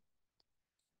now.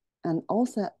 And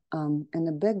also in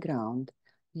the background,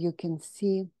 you can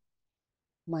see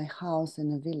my house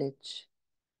in a village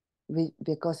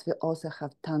because we also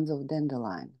have tons of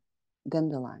dandelions.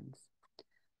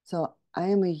 So I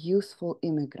am a useful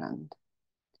immigrant,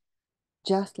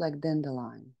 just like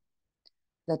dandelion,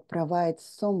 that provides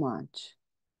so much.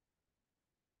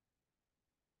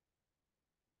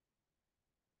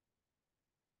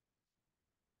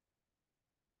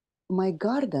 My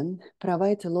garden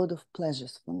provides a lot of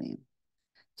pleasures for me.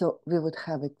 So we would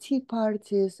have a tea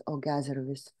parties or gather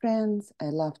with friends. I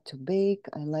love to bake.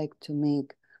 I like to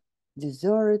make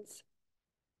desserts.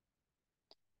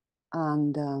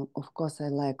 And of course, I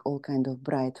like all kind of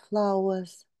bright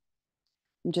flowers.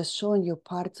 I'm just showing you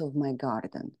parts of my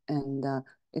garden. And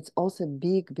it's also a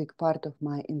big, big part of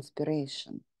my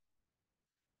inspiration.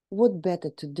 What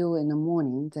better to do in the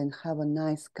morning than have a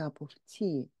nice cup of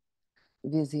tea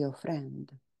with your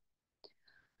friend?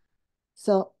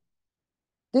 So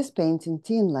this painting,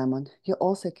 Tea and Lemon, you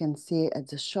also can see at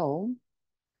the show.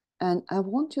 And I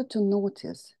want you to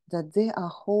notice that they are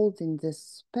holding these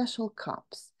special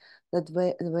cups that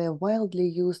were widely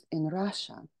used in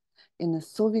Russia, in the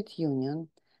Soviet Union,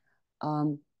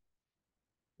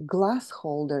 glass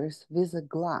holders with the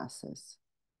glasses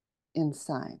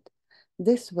inside.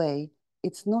 This way,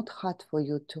 it's not hard for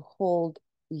you to hold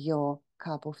your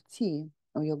cup of tea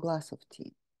or your glass of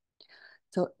tea.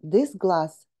 So these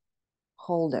glass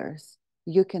holders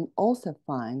you can also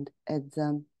find at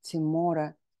the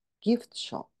TMORA gift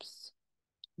shops.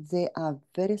 They are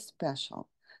very special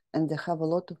and they have a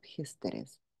lot of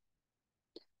histories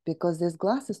because these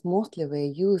glasses mostly were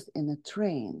used in the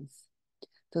trains.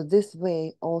 So this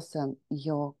way also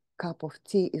your cup of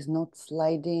tea is not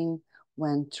sliding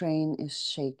when train is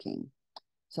shaking.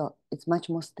 So it's much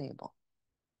more stable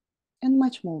and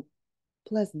much more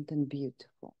pleasant and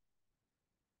beautiful.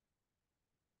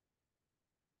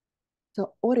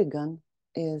 So Oregon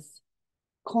is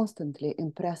constantly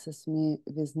impresses me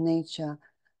with nature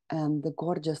and the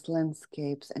gorgeous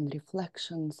landscapes and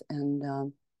reflections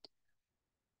and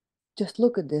just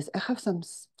look at this. I have some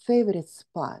favorite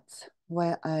spots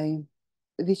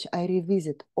which I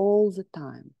revisit all the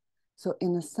time. So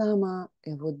in the summer,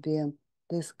 it would be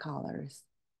these colors.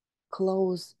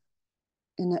 Close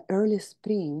in the early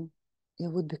spring,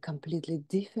 it would be completely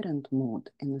different mood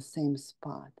in the same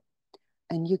spot.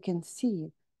 And you can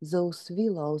see those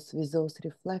willows with those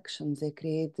reflections, they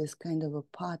create this kind of a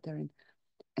pattern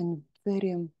and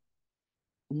very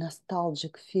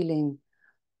nostalgic feeling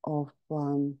of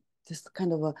this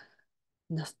kind of a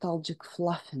nostalgic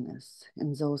fluffiness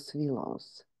in those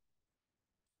willows.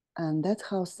 And that's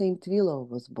how Saint Willow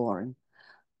was born,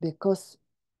 because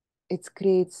it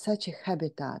creates such a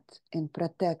habitat and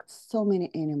protects so many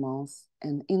animals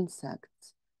and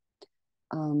insects,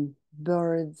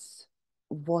 birds,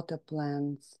 water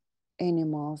plants,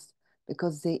 animals,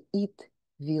 because they eat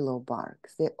willow bark.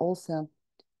 They also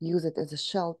use it as a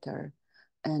shelter,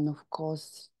 and of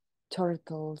course,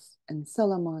 turtles and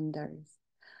salamanders.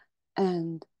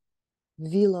 And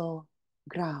willow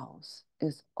grouse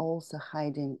is also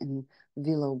hiding in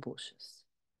willow bushes.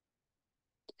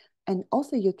 And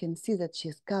also you can see that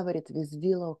she's covered with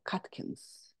willow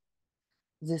catkins,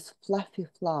 these fluffy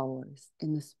flowers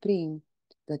in the spring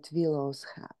that willows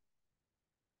have.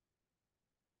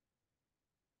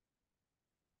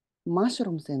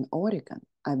 Mushrooms in Oregon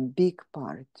are a big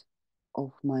part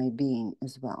of my being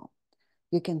as well.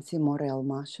 You can see morel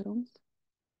mushrooms.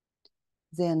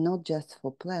 They are not just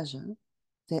for pleasure.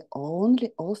 They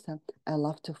only also, I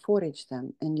love to forage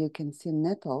them, and you can see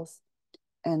nettles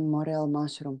and morel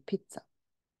mushroom pizza.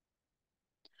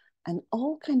 And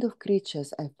all kind of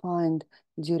creatures I find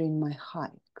during my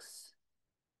hikes.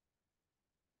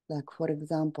 Like, for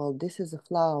example, this is a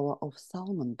flower of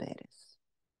salmon berries.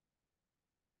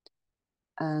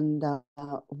 And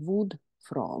wood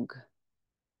frog,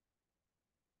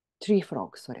 tree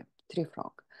frog, sorry, tree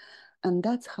frog. And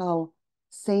that's how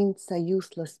Saint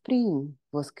Sayusla Spring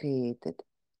was created,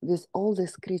 with all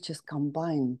these creatures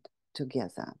combined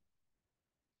together.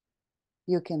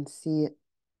 You can see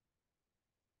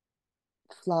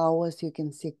flowers, you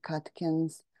can see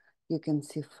catkins, you can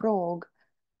see frog.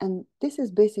 And this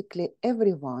is basically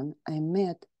everyone I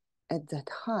met at that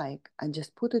hike. I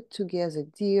just put it together,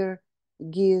 deer,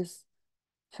 geese,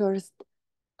 first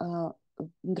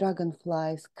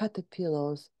dragonflies,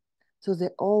 caterpillars. So they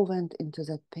all went into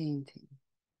that painting.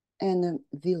 And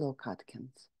willow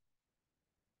catkins.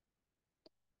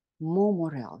 More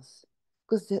morels,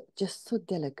 because they're just so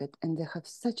delicate and they have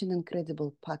such an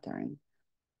incredible pattern.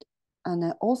 And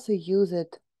I also use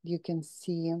it, you can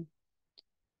see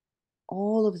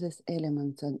all of these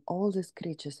elements and all these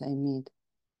creatures I meet,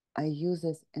 I use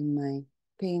this in my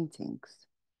paintings.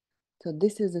 So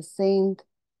this is a Saint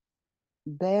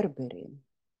Berberry,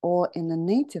 or in a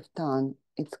native tongue,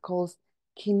 it's called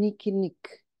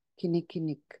kinikinik,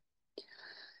 kinikinik.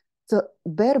 So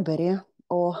Berberry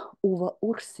or Uva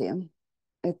ursi,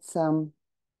 it's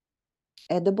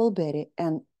edible berry,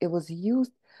 and it was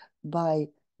used by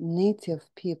native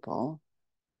people.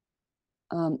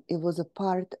 It was a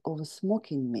part of a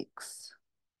smoking mix,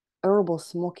 herbal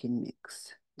smoking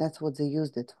mix. That's what they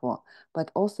used it for.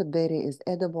 But also berry is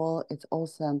edible. It's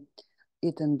also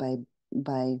eaten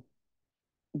by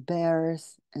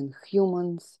bears and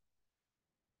humans.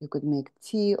 You could make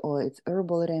tea or it's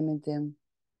herbal remedy.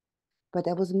 But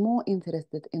I was more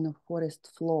interested in a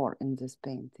forest floor in this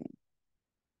painting.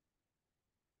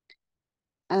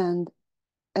 And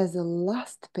as a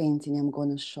last painting I'm going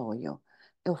to show you,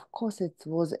 of course, it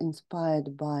was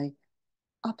inspired by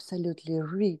absolutely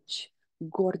rich,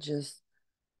 gorgeous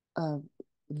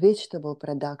vegetable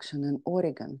production in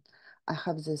Oregon. I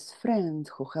have these friends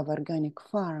who have organic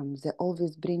farms. They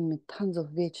always bring me tons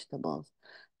of vegetables.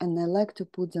 And I like to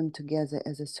put them together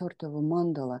as a sort of a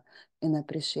mandala in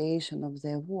appreciation of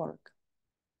their work.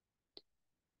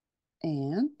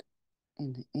 And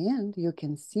in the end, you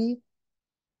can see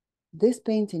this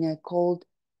painting I called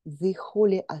The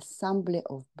Holy Assembly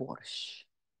of Borscht.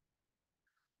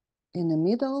 In the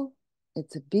middle,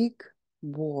 it's a big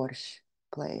borscht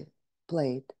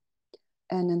plate.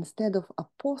 And instead of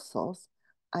apostles,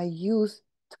 I use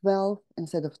 12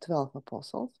 instead of 12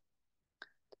 apostles,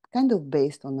 kind of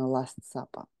based on the Last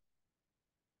Supper.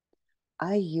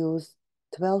 I use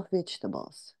 12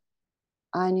 vegetables,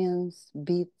 onions,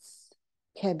 beets,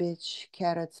 cabbage,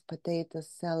 carrots, potatoes,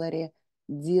 celery,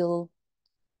 dill,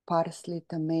 parsley,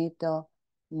 tomato,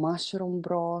 mushroom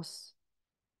broth,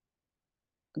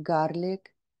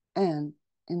 garlic, and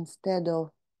instead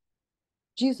of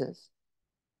Jesus,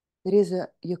 there is a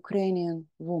Ukrainian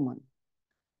woman,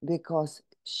 because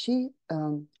she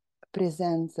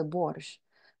presents the borscht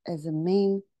as a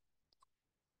main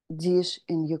dish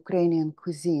in Ukrainian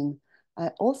cuisine. I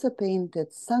also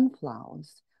painted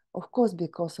sunflowers, of course,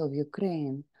 because of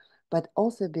Ukraine, but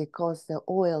also because the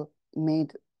oil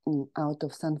made out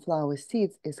of sunflower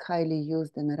seeds is highly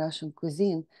used in Russian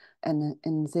cuisine and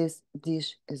in this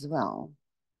dish as well.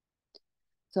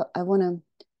 So I want to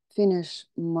finish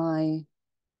my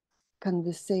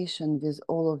conversation with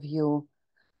all of you.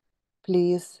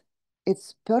 Please,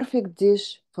 it's perfect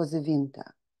dish for the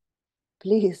winter.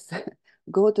 Please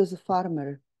go to the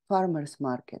farmer's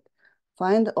market,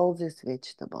 find all these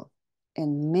vegetables,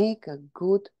 and make a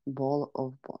good bowl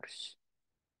of borscht.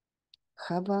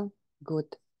 Have a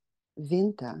good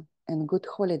winter and good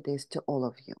holidays to all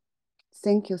of you.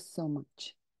 Thank you so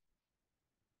much.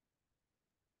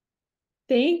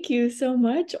 Thank you so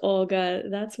much, Olga.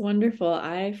 That's wonderful.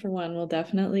 I, for one, will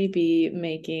definitely be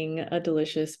making a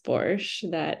delicious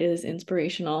borscht that is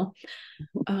inspirational.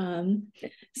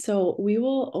 So we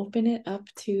will open it up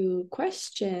to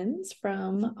questions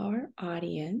from our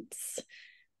audience.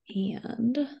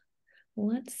 And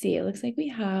let's see, it looks like we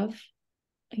have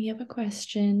a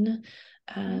question.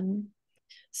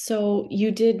 So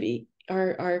you did,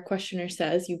 our questioner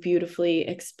says you beautifully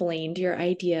explained your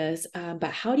ideas,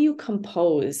 but how do you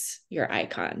compose your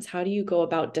icons? How do you go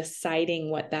about deciding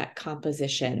what that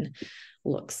composition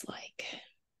looks like?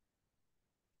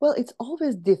 Well, it's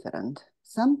always different.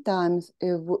 Sometimes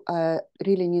I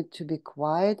really need to be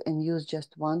quiet and use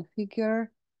just one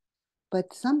figure,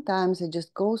 but sometimes I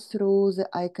just go through the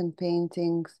icon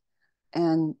paintings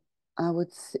and I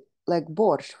would like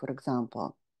Borscht, for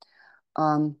example.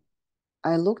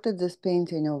 I looked at this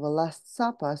painting of the Last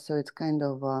Supper, so it's kind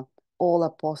of all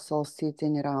apostles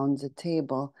sitting around the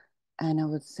table, and I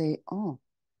would say, oh,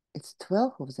 it's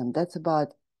 12 of them. That's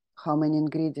about how many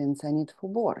ingredients I need for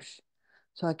borscht.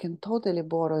 So I can totally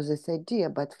borrow this idea,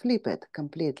 but flip it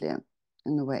completely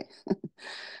in a way.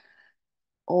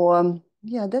 Or,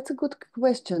 yeah, that's a good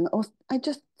question. Or I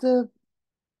just,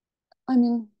 I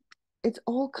mean, it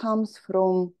all comes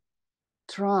from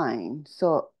trying.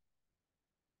 So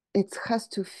it has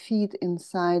to fit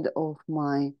inside of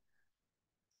my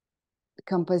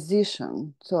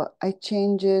composition. So I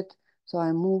change it. So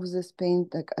I move this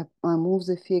paint, like I move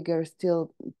the figure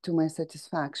still to my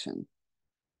satisfaction.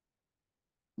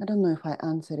 I don't know if I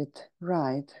answered it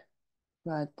right,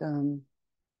 but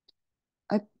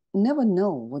I never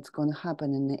know what's going to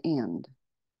happen in the end.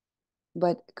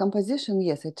 But composition,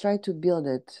 yes, I try to build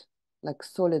it like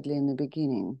solidly in the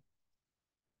beginning.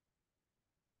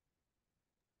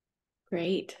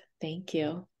 Great, thank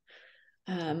you.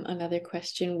 Another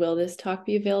question, will this talk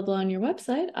be available on your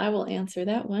website? I will answer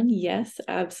that one. Yes,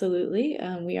 absolutely.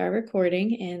 We are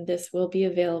recording and this will be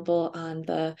available on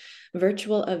the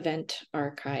virtual event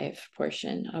archive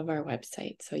portion of our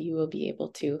website. So you will be able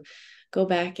to go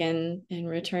back and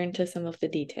return to some of the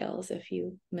details if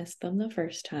you missed them the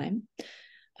first time.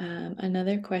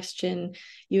 Another question,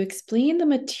 you explain the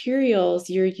materials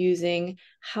you're using.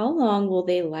 How long will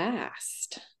they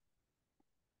last?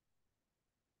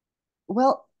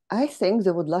 Well, I think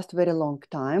they would last a very long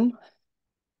time.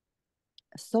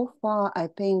 So far, I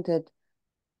painted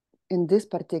in this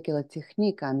particular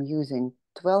technique I'm using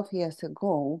 12 years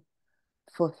ago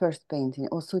for first painting,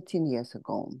 or 13 years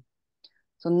ago.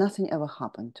 So nothing ever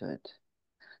happened to it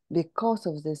because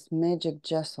of this magic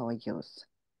gesso I use.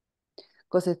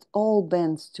 Because it all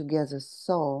bends together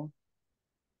so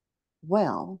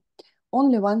well.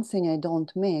 Only one thing I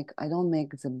don't make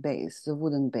the base, the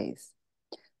wooden base.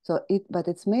 But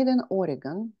it's made in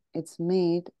Oregon. It's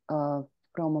made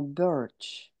from a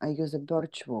birch. I use a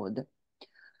birch wood.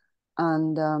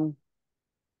 And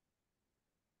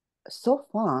so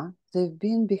far, they've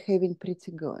been behaving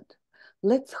pretty good.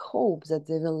 Let's hope that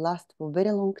they will last for a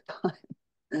very long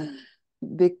time.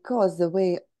 Because the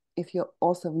way, if you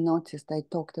also noticed, I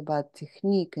talked about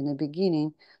technique in the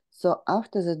beginning. So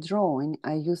after the drawing,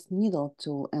 I use needle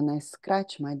tool and I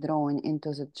scratch my drawing into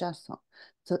the gesso.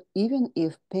 So even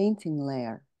if painting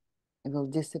layer will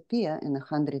disappear in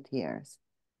 100 years,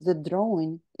 the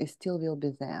drawing is still will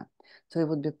be there. So it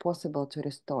would be possible to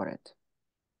restore it.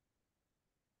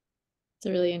 It's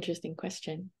a really interesting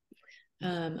question.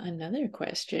 Another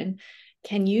question,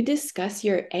 can you discuss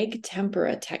your egg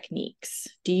tempera techniques?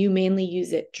 Do you mainly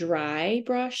use it dry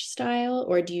brush style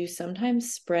or do you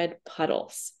sometimes spread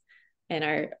puddles? And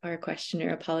our questioner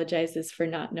apologizes for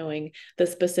not knowing the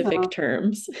specific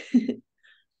terms.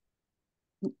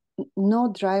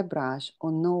 No dry brush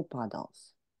or no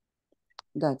puddles.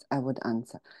 That I would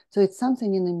answer. So it's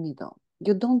something in the middle.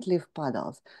 You don't leave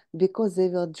puddles because they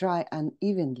will dry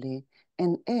unevenly.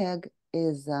 And egg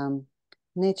is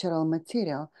natural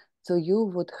material, so you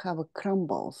would have a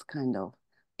crumbles kind of.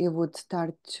 It would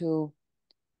start to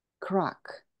crack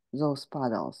those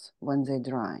puddles when they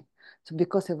dry. So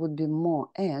because it would be more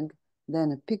egg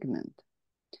than a pigment.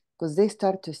 because they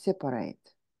start to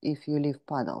separate if you leave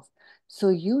puddles. So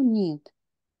you need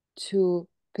to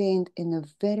paint in a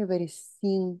very, very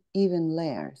thin, even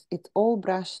layers. It's all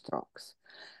brush strokes.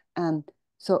 And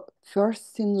so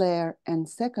first thin layer and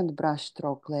second brush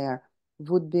stroke layer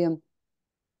would be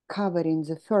covering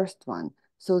the first one.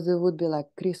 So they would be like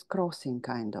crisscrossing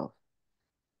kind of.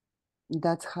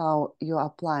 That's how you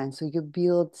apply. And so you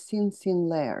build thin, thin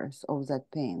layers of that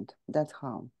paint. That's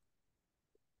how.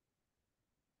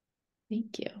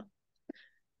 Thank you.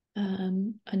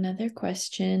 Another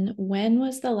question. When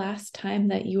was the last time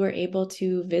that you were able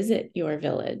to visit your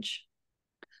village?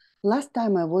 Last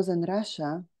time I was in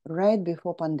Russia right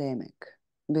before pandemic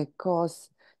because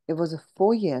it was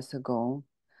 4 years ago.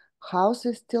 House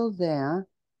is still there,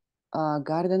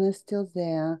 garden is still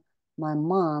there. My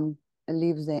mom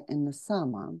lives there in the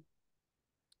summer.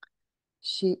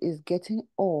 She is getting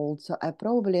old, so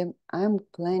I'm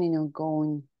planning on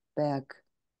going back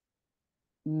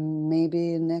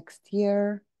maybe next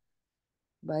year,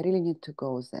 but I really need to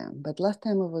go there. But last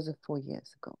time it was 4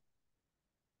 years ago.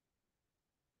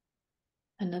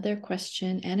 Another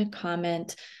question and a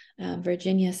comment.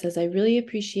 Virginia says, I really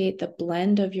appreciate the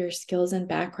blend of your skills and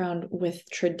background with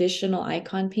traditional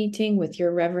icon painting with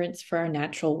your reverence for our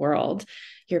natural world.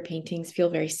 Your paintings feel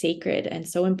very sacred and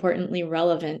so importantly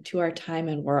relevant to our time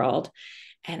and world.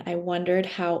 And I wondered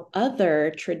how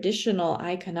other traditional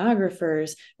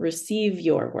iconographers receive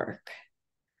your work.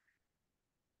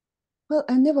 Well,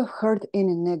 I never heard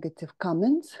any negative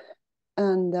comments.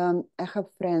 And I have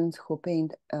friends who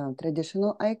paint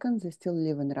traditional icons. They still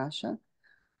live in Russia.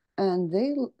 And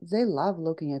they love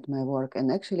looking at my work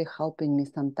and actually helping me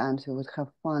sometimes. We would have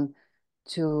fun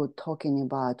to talking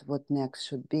about what next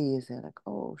should be. They're like,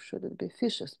 oh, should it be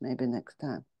fishes maybe next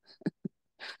time?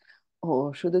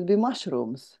 Or should it be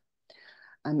mushrooms?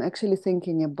 I'm actually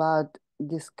thinking about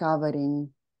discovering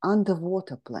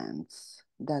underwater plants.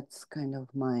 That's kind of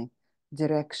my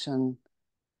direction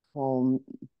for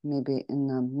maybe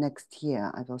in next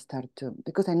year. I will start to,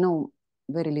 because I know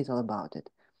very little about it.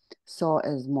 So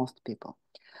as most people.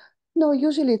 No,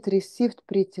 usually it received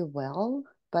pretty well,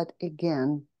 but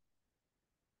again,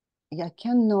 I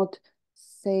cannot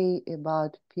say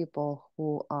about people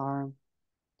who are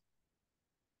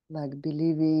like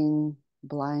believing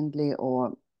blindly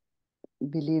or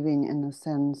believing in a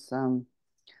sense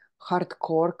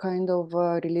hardcore kind of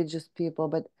religious people,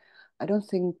 but I don't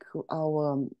think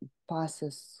our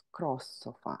paths cross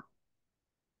so far.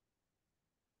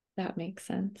 That makes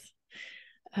sense.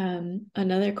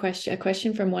 Another question, a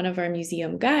question from one of our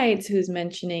museum guides who's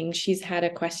mentioning she's had a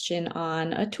question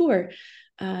on a tour.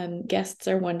 Guests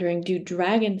are wondering, do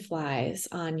dragonflies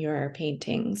on your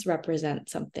paintings represent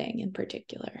something in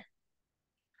particular?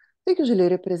 They usually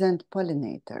represent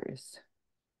pollinators.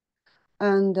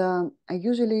 And I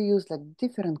usually use like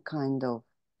different kind of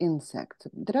insects.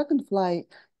 Dragonfly,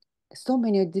 so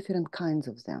many different kinds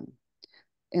of them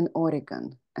in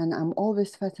Oregon. And I'm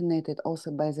always fascinated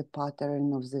also by the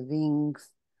pattern of the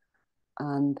wings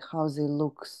and how they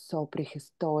look so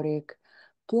prehistoric.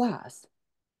 Plus,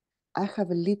 I have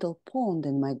a little pond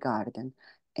in my garden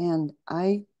and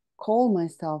I call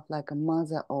myself like a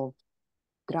mother of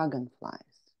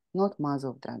dragonflies, not mother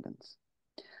of dragons,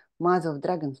 mother of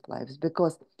dragonflies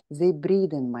because they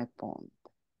breed in my pond.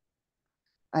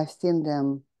 I've seen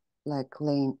them like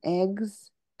laying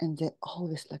eggs and they're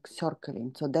always like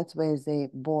circling. So that's where they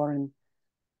born.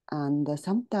 And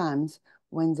sometimes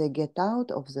when they get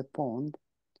out of the pond,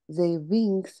 their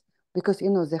wings, because you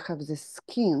know they have this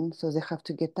skin, so they have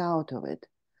to get out of it.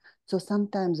 So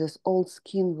sometimes this old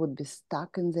skin would be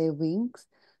stuck in their wings.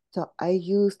 So I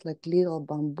used like little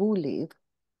bamboo leaf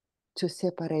to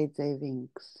separate their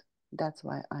wings. That's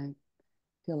why I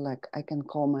feel like I can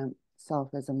call myself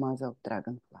as a mother of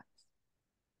dragonflies.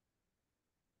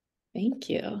 Thank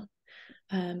you.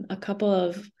 A couple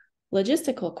of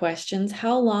logistical questions.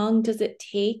 How long does it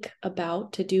take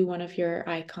about to do one of your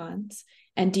icons?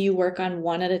 And do you work on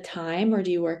one at a time or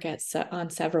do you work on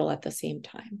several at the same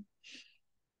time?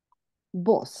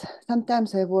 Both.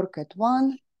 Sometimes I work at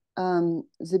one.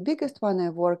 The biggest one I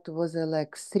worked was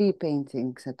like 3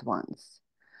 paintings at once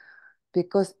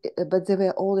because, but they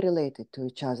were all related to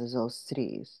each other, those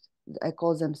three. I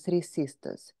call them three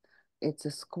sisters. It's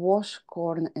a squash,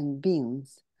 corn, and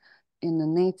beans. In a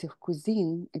native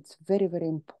cuisine, it's very, very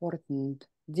important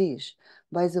dish.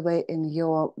 By the way, in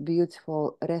your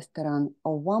beautiful restaurant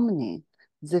Owamni,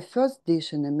 the first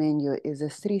dish in the menu is the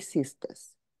Three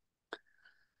Sisters.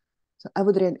 So I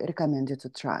would recommend you to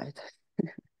try it.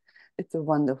 It's a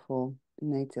wonderful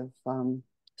native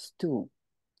stew.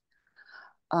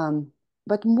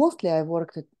 but mostly I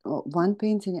worked at one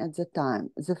painting at the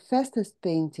time. The fastest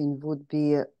painting would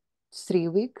be 3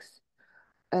 weeks.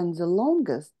 And the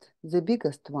longest, the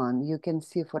biggest one, you can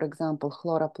see, for example,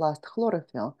 chloroplast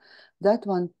chlorophyll, that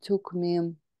one took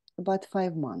me about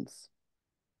 5 months.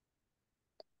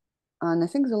 And I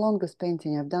think the longest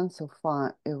painting I've done so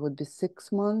far, it would be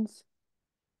 6 months.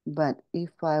 But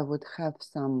if I would have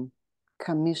some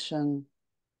commission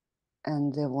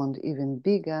and they want even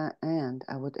bigger and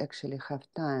I would actually have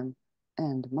time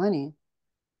and money,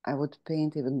 I would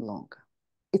paint even longer.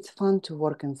 It's fun to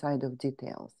work inside of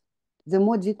details. The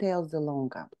more details, the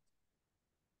longer.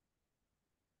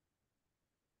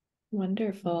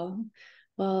 Wonderful.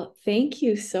 Well, thank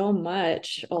you so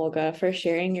much, Olga, for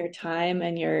sharing your time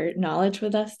and your knowledge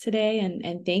with us today.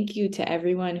 And thank you to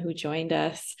everyone who joined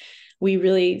us. We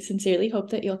really sincerely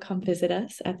hope that you'll come visit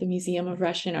us at the Museum of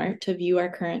Russian Art to view our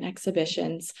current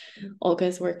exhibitions.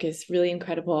 Olga's work is really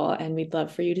incredible, and we'd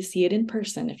love for you to see it in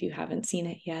person if you haven't seen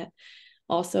it yet.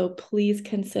 Also, please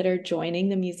consider joining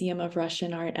the Museum of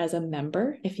Russian Art as a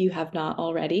member if you have not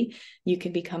already. You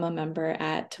can become a member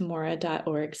at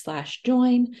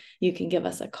TMORA.org/join. You can give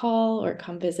us a call or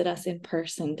come visit us in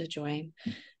person to join.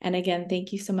 And again,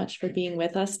 thank you so much for being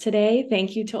with us today.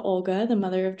 Thank you to Olga, the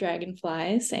mother of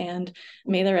dragonflies, and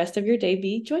may the rest of your day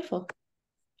be joyful.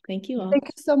 Thank you all. Thank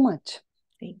you so much.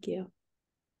 Thank you.